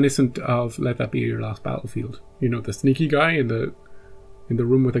little reminiscent of Let That Be Your Last Battlefield. The sneaky guy in the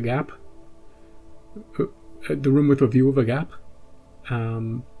room with a gap. The room with a view of a gap.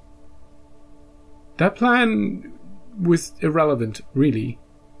 That plan was irrelevant, really.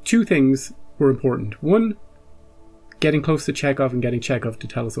 2 things were important. 1, getting close to Chekhov and getting Chekhov to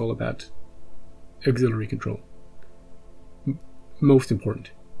tell us all about auxiliary control. Most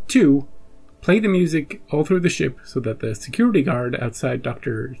important. 2, play the music all through the ship so that the security guard outside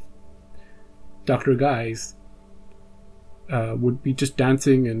Dr. Guy's would be just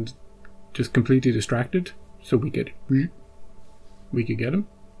dancing and just completely distracted, so we could get him.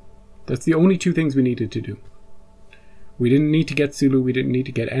 That's the only 2 things we needed to do. We didn't need to get Sulu, we didn't need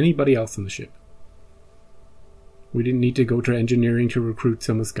to get anybody else on the ship. We didn't need to go to engineering to recruit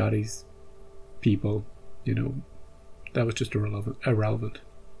some of Scotty's people. That was just irrelevant.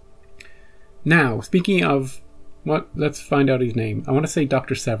 Now, speaking of let's find out his name. I want to say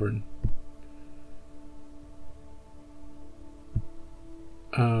Dr. Severin.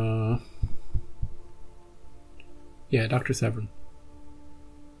 Yeah, Dr. Severin.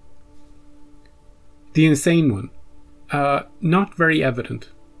 The insane one. Not very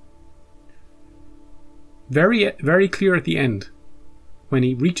evident. Very, very clear at the end. When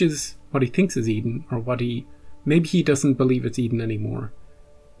he reaches what he thinks is Eden, or maybe he doesn't believe it's Eden anymore.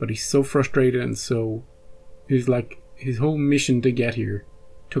 But he's so frustrated and he's like, his whole mission to get here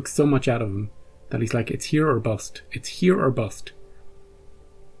took so much out of him that he's like, it's here or bust. It's here or bust.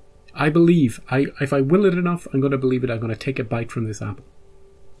 I believe, if I will it enough, I'm going to believe it. I'm going to take a bite from this apple.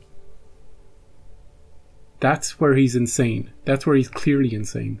 That's where he's insane. That's where he's clearly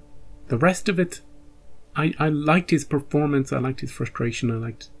insane. The rest of it, I liked his performance. I liked his frustration. I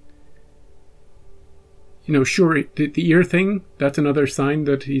liked... sure, the ear thing, that's another sign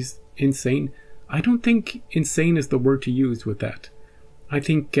that he's insane. I don't think insane is the word to use with that. I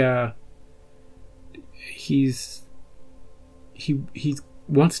think he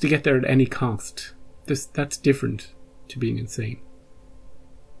wants to get there at any cost. That's different to being insane.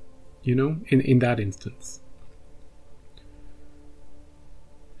 In that instance.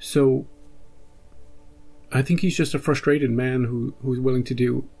 So I think he's just a frustrated man who's willing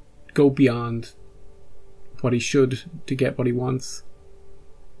to go beyond what he should to get what he wants,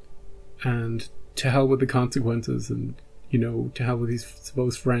 and to hell with the consequences, and to hell with his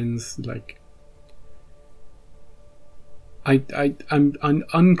supposed friends. Like, I'm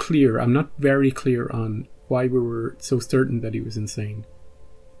unclear. I'm not very clear on why we were so certain that he was insane.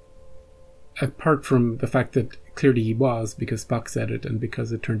 Apart from the fact that clearly he was, because Spock said it, and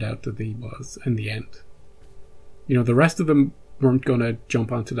because it turned out that he was in the end. The rest of them weren't going to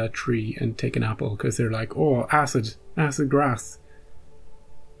jump onto that tree and take an apple because they're like, oh, acid grass.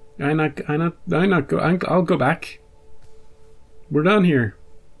 I'll go back. We're done here,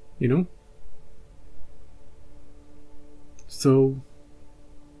 So,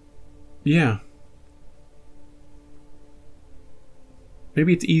 yeah.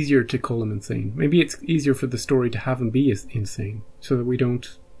 Maybe it's easier to call him insane. Maybe it's easier for the story to have him be insane, so that we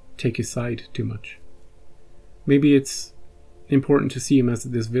don't take his side too much. Maybe it's important to see him as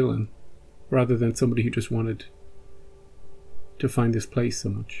this villain, rather than somebody who just wanted to find this place so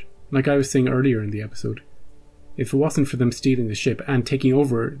much. Like I was saying earlier in the episode, if it wasn't for them stealing the ship and taking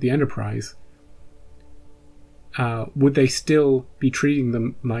over the Enterprise, would they still be treating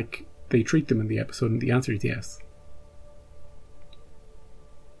them like they treat them in the episode? And the answer is yes.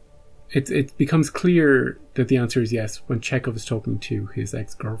 It becomes clear that the answer is yes when Chekhov is talking to his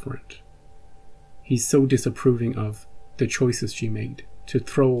ex-girlfriend. He's so disapproving of the choices she made to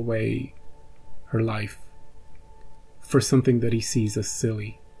throw away her life for something that he sees as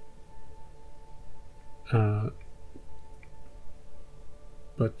silly. Yeah,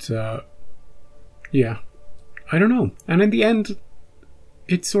 I don't know. And in the end,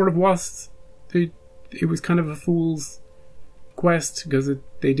 it sort of was. It was kind of a fool's quest because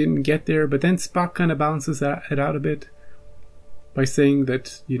they didn't get there. But then Spock kind of balances it out a bit by saying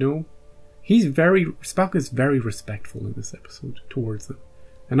that, Spock is very respectful in this episode towards them.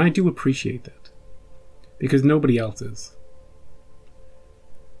 And I do appreciate that. Because nobody else is.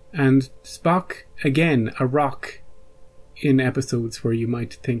 And Spock, again, a rock in episodes where you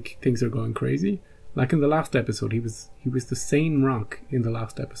might think things are going crazy. Like in the last episode, he was the sane rock in the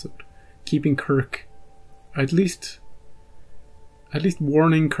last episode, keeping Kirk, at least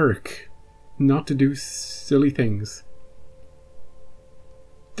warning Kirk not to do silly things.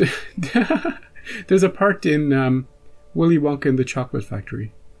 There's a part in Willy Wonka and the Chocolate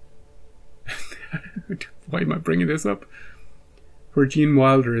Factory. Why am I bringing this up? Where Gene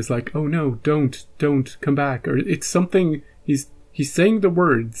Wilder is like, "Oh no, don't come back," or it's something. He's saying the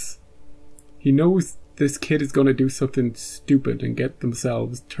words. He knows this kid is going to do something stupid and get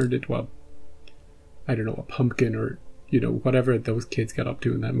themselves turned into a, I don't know, a pumpkin or, you know, whatever those kids get up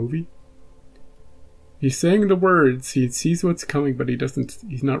to in that movie. He's saying the words. He sees what's coming, but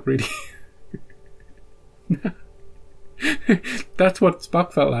he's not really. That's what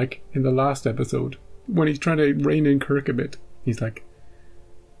Spock felt like in the last episode when he's trying to rein in Kirk a bit. He's like,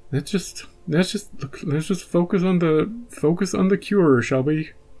 let's just focus on the cure, shall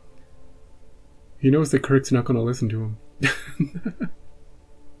we? He knows that Kirk's not going to listen to him.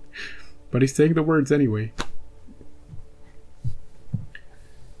 But he's saying the words anyway.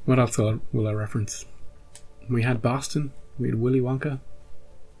 What else will I reference? We had Boston. We had Willy Wonka.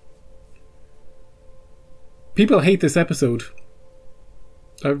 People hate this episode.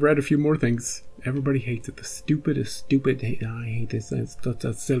 I've read a few more things. Everybody hates it. The stupidest stupid. I hate this. It's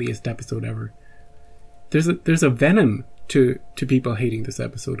the silliest episode ever. There's a venom to people hating this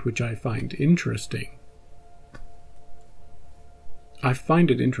episode, which I find interesting. I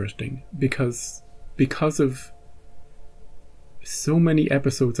find it interesting because of so many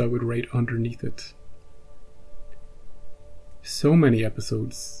episodes I would rate underneath it. So many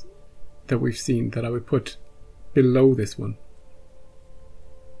episodes that we've seen that I would put below this one.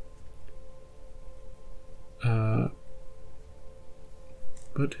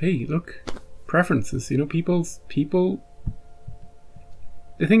 But hey, look, preferences, you know, people.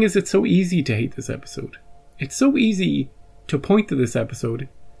 The thing is, it's so easy to hate this episode. It's so easy to point to this episode,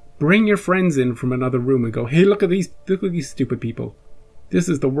 bring your friends in from another room and go, "Hey, look at these stupid people. This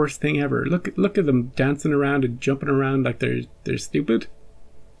is the worst thing ever. Look at them dancing around and jumping around like they're stupid."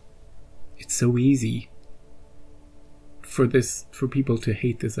 It's so easy for people to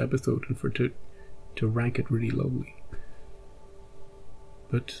hate this episode and to rank it really lowly.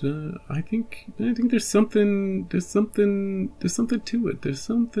 But I think there's something to it. There's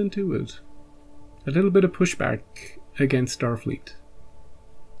something to it. A little bit of pushback against Starfleet,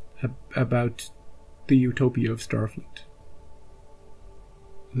 about the utopia of Starfleet.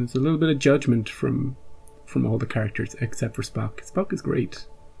 There's a little bit of judgment from all the characters except for Spock. Spock is great,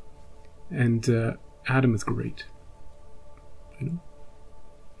 and Adam is great. You know?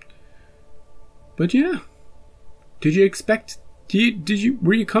 But yeah, did you expect?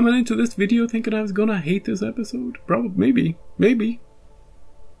 Were you coming into this video thinking I was gonna hate this episode? Probably, maybe.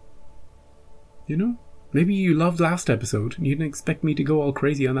 You know, maybe you loved last episode and you didn't expect me to go all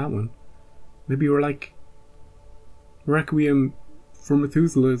crazy on that one. Maybe you were like, Requiem for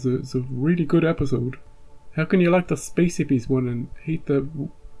Methuselah is a really good episode. How can you like the Space Hippies one and hate the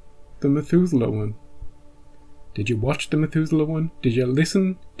Methuselah one? Did you watch the Methuselah one? Did you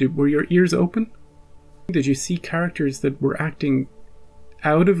listen? Were your ears open? Did you see characters that were acting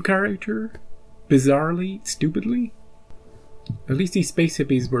out of character? Bizarrely? Stupidly? At least these Space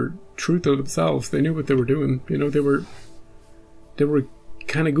Hippies were true to themselves. They knew what they were doing. You know, they were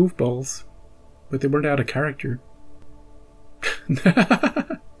kind of goofballs, but they weren't out of character.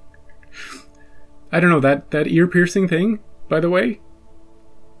 I don't know, that ear piercing thing, by the way,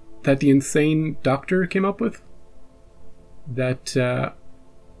 that the insane doctor came up with, that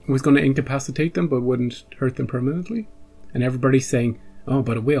was going to incapacitate them but wouldn't hurt them permanently, and everybody's saying, "Oh,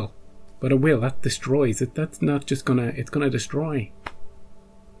 but it will, that destroys it. That's not just it's gonna destroy."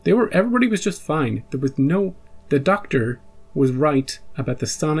 Everybody was just fine. The doctor was right about the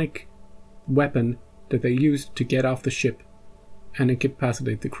sonic weapon that they used to get off the ship and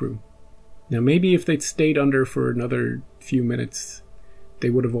incapacitate the crew. Now maybe if they'd stayed under for another few minutes,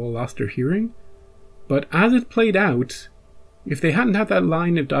 they would have all lost their hearing. But as it played out, if they hadn't had that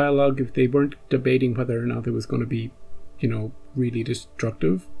line of dialogue, if they weren't debating whether or not it was going to be, you know, really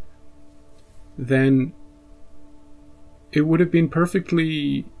destructive, then it would have been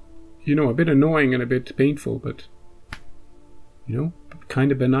perfectly, you know, a bit annoying and a bit painful, but, you know,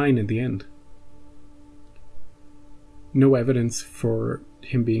 kind of benign in the end. No evidence for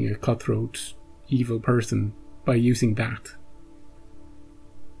him being a cutthroat, evil person by using that.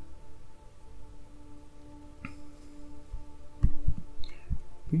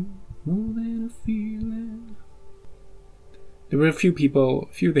 More than a feeling. There were a few of the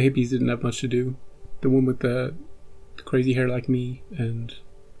hippies didn't have much to do. The one with the crazy hair like me, and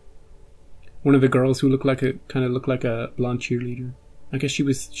one of the girls who kind of looked like a blonde cheerleader. I guess she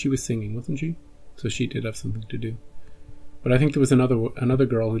was singing, wasn't she? So she did have something to do. But I think there was another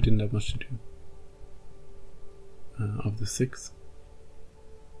girl who didn't have much to do. Of the 6.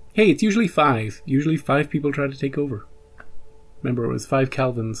 Hey, it's usually 5. Usually 5 people try to take over. Remember, it was 5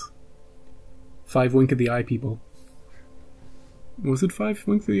 Calvins. 5 wink of the eye people. Was it 5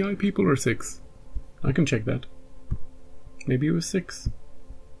 wink of the eye people or 6? I can check that. Maybe it was 6.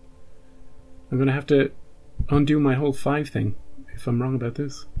 I'm going to have to undo my whole 5 thing if I'm wrong about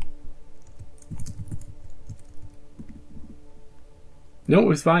this. No, it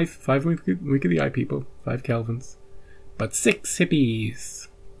was 5. 5 wink of the eye people. 5 Calvins. But 6 hippies.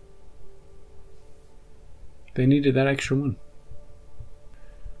 They needed that extra one.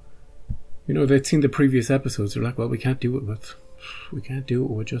 You know, they'd seen the previous episodes. They're like, well, we can't do it with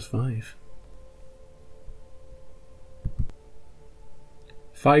just 5.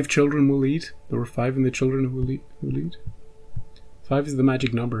 5 children will lead. There were 5 in the children who lead. 5 is the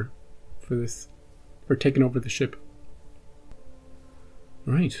magic number for this, for taking over the ship.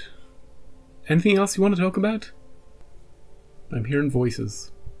 Right. Anything else you want to talk about? I'm hearing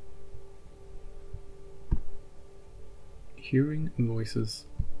voices. Hearing voices.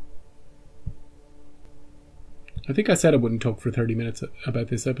 I think I said I wouldn't talk for 30 minutes about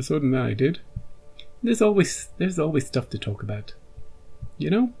this episode, and then I did. There's always stuff to talk about. You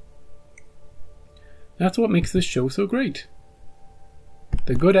know? That's what makes this show so great.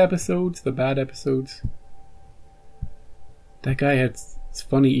 The good episodes, the bad episodes. That guy had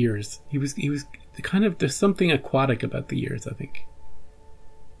funny ears. He was kind of, there's something aquatic about the ears, I think.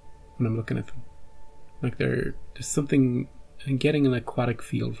 When I'm looking at them. Like there's something, I'm getting an aquatic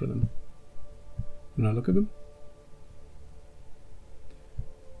feel for them. When I look at them.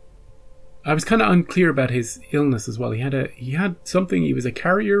 I was kind of unclear about his illness as well. He had something. He was a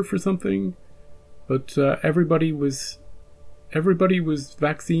carrier for something, but everybody was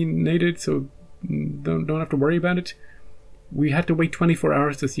vaccinated, so don't have to worry about it. We had to wait 24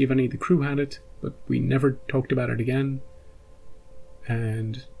 hours to see if any of the crew had it, but we never talked about it again.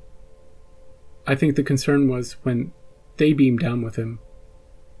 And I think the concern was when they beamed down with him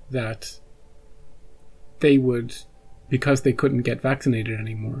that they would, because they couldn't get vaccinated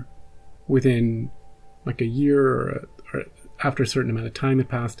anymore, within like a year or after a certain amount of time had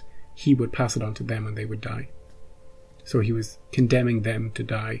passed, he would pass it on to them and they would die. So he was condemning them to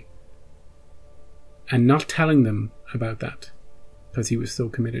die and not telling them about that because he was so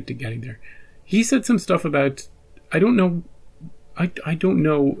committed to getting there. He said some stuff about, I don't know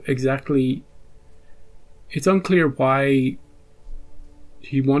exactly, it's unclear why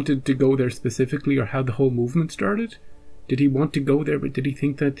he wanted to go there specifically or how the whole movement started. Did he want to go there, but did he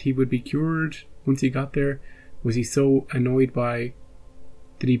think that he would be cured once he got there? Was he so annoyed by...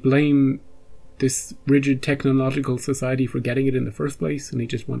 Did he blame this rigid technological society for getting it in the first place, and he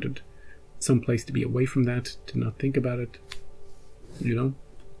just wanted some place to be away from that, to not think about it? You know?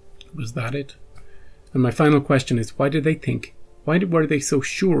 Was that it? And my final question is, why did they think? Were they so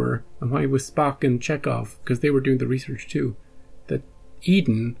sure, and why was Spock and Chekhov, because they were doing the research too, that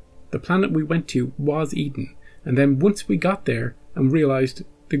Eden, the planet we went to, was Eden? And then once we got there and realized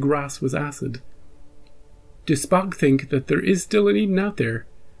the grass was acid, does Spock think that there is still an Eden out there?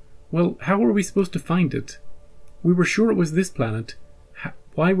 Well, how are we supposed to find it? We were sure it was this planet.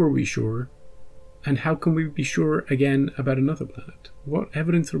 Why were we sure? And how can we be sure again about another planet? What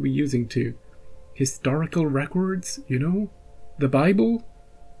evidence are we using to? Historical records, you know? The Bible?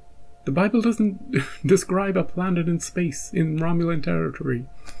 The Bible doesn't describe a planet in space, in Romulan territory.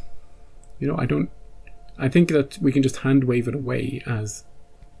 You know, I think that we can just hand wave it away as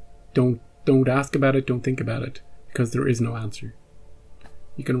don't ask about it, don't think about it, because there is no answer.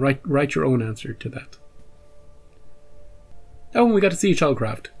 You can write your own answer to that. Oh, and we got to see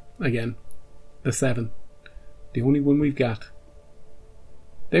Shuttlecraft again. The 7. The only one we've got.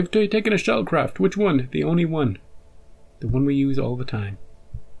 They've taken a Shuttlecraft. Which one? The only one. The one we use all the time.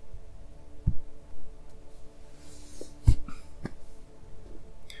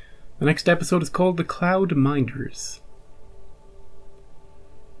 The next episode is called The Cloud Minders.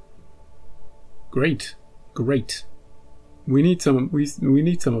 Great. We need some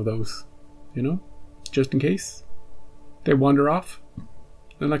of those, you know? Just in case they wander off.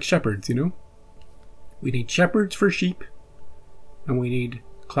 They're like shepherds, you know? We need shepherds for sheep, and we need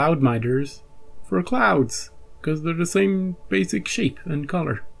cloud minders for clouds, because they're the same basic shape and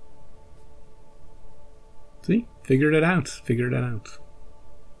color. See? Figured it out.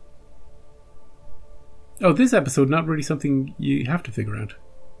 Oh, this episode, not really something you have to figure out.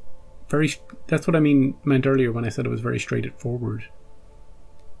 That's what I meant earlier when I said it was very straightforward.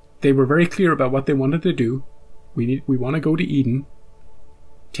 they were very clear about what they wanted to do. We want to go to Eden.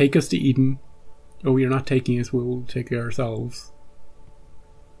 Take us to Eden. Oh, you're not taking us, we'll take it ourselves.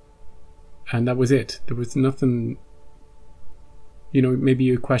 And that was it. There was nothing... You know, maybe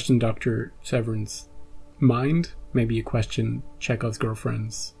you question Dr. Severin's mind. Maybe you question Chekhov's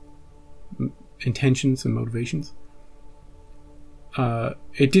girlfriend's intentions and motivations.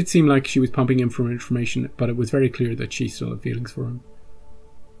 It did seem like she was pumping him for information, but it was very clear that she still had feelings for him.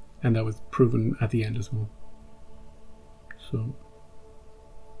 And that was proven at the end as well. So,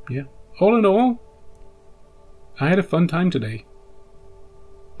 yeah. All in all, I had a fun time today.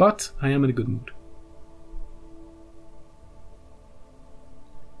 But I am in a good mood.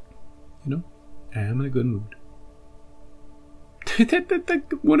 You know? I am in a good mood.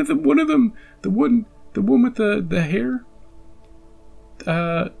 One of them, the one with the hair,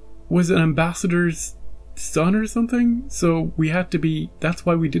 was an ambassador's son or something. So we had to be. That's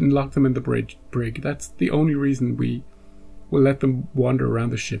why we didn't lock them in the brig. That's the only reason we will let them wander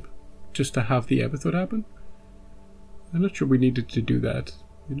around the ship, just to have the episode happen. I'm not sure we needed to do that.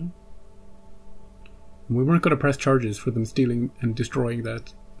 You know, and we weren't going to press charges for them stealing and destroying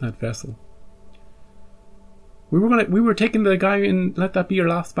that vessel. We were taking the guy and let that be our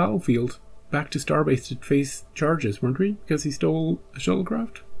last battlefield back to Starbase to face charges, weren't we? Because he stole a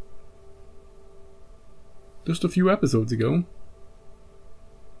shuttlecraft? Just a few episodes ago.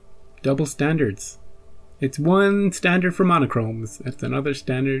 Double standards. It's one standard for monochromes. It's another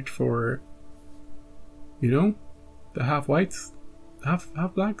standard for, you know, the half whites, half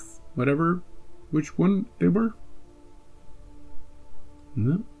blacks, whatever, which one they were.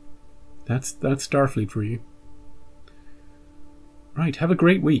 No, that's Starfleet for you. Right, have a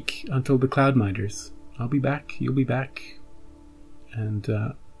great week until the Cloudminders. I'll be back, you'll be back. And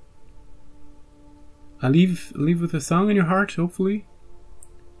I'll leave with a song in your heart, hopefully.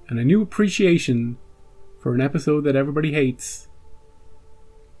 And a new appreciation for an episode that everybody hates.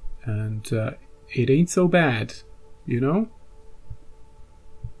 And it ain't so bad, you know?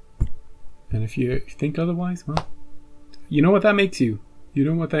 And if you think otherwise, well, you know what that makes you. You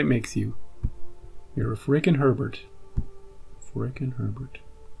know what that makes you. You're a frickin' Herbert. Frickin' Herbert.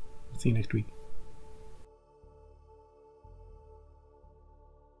 See you next week.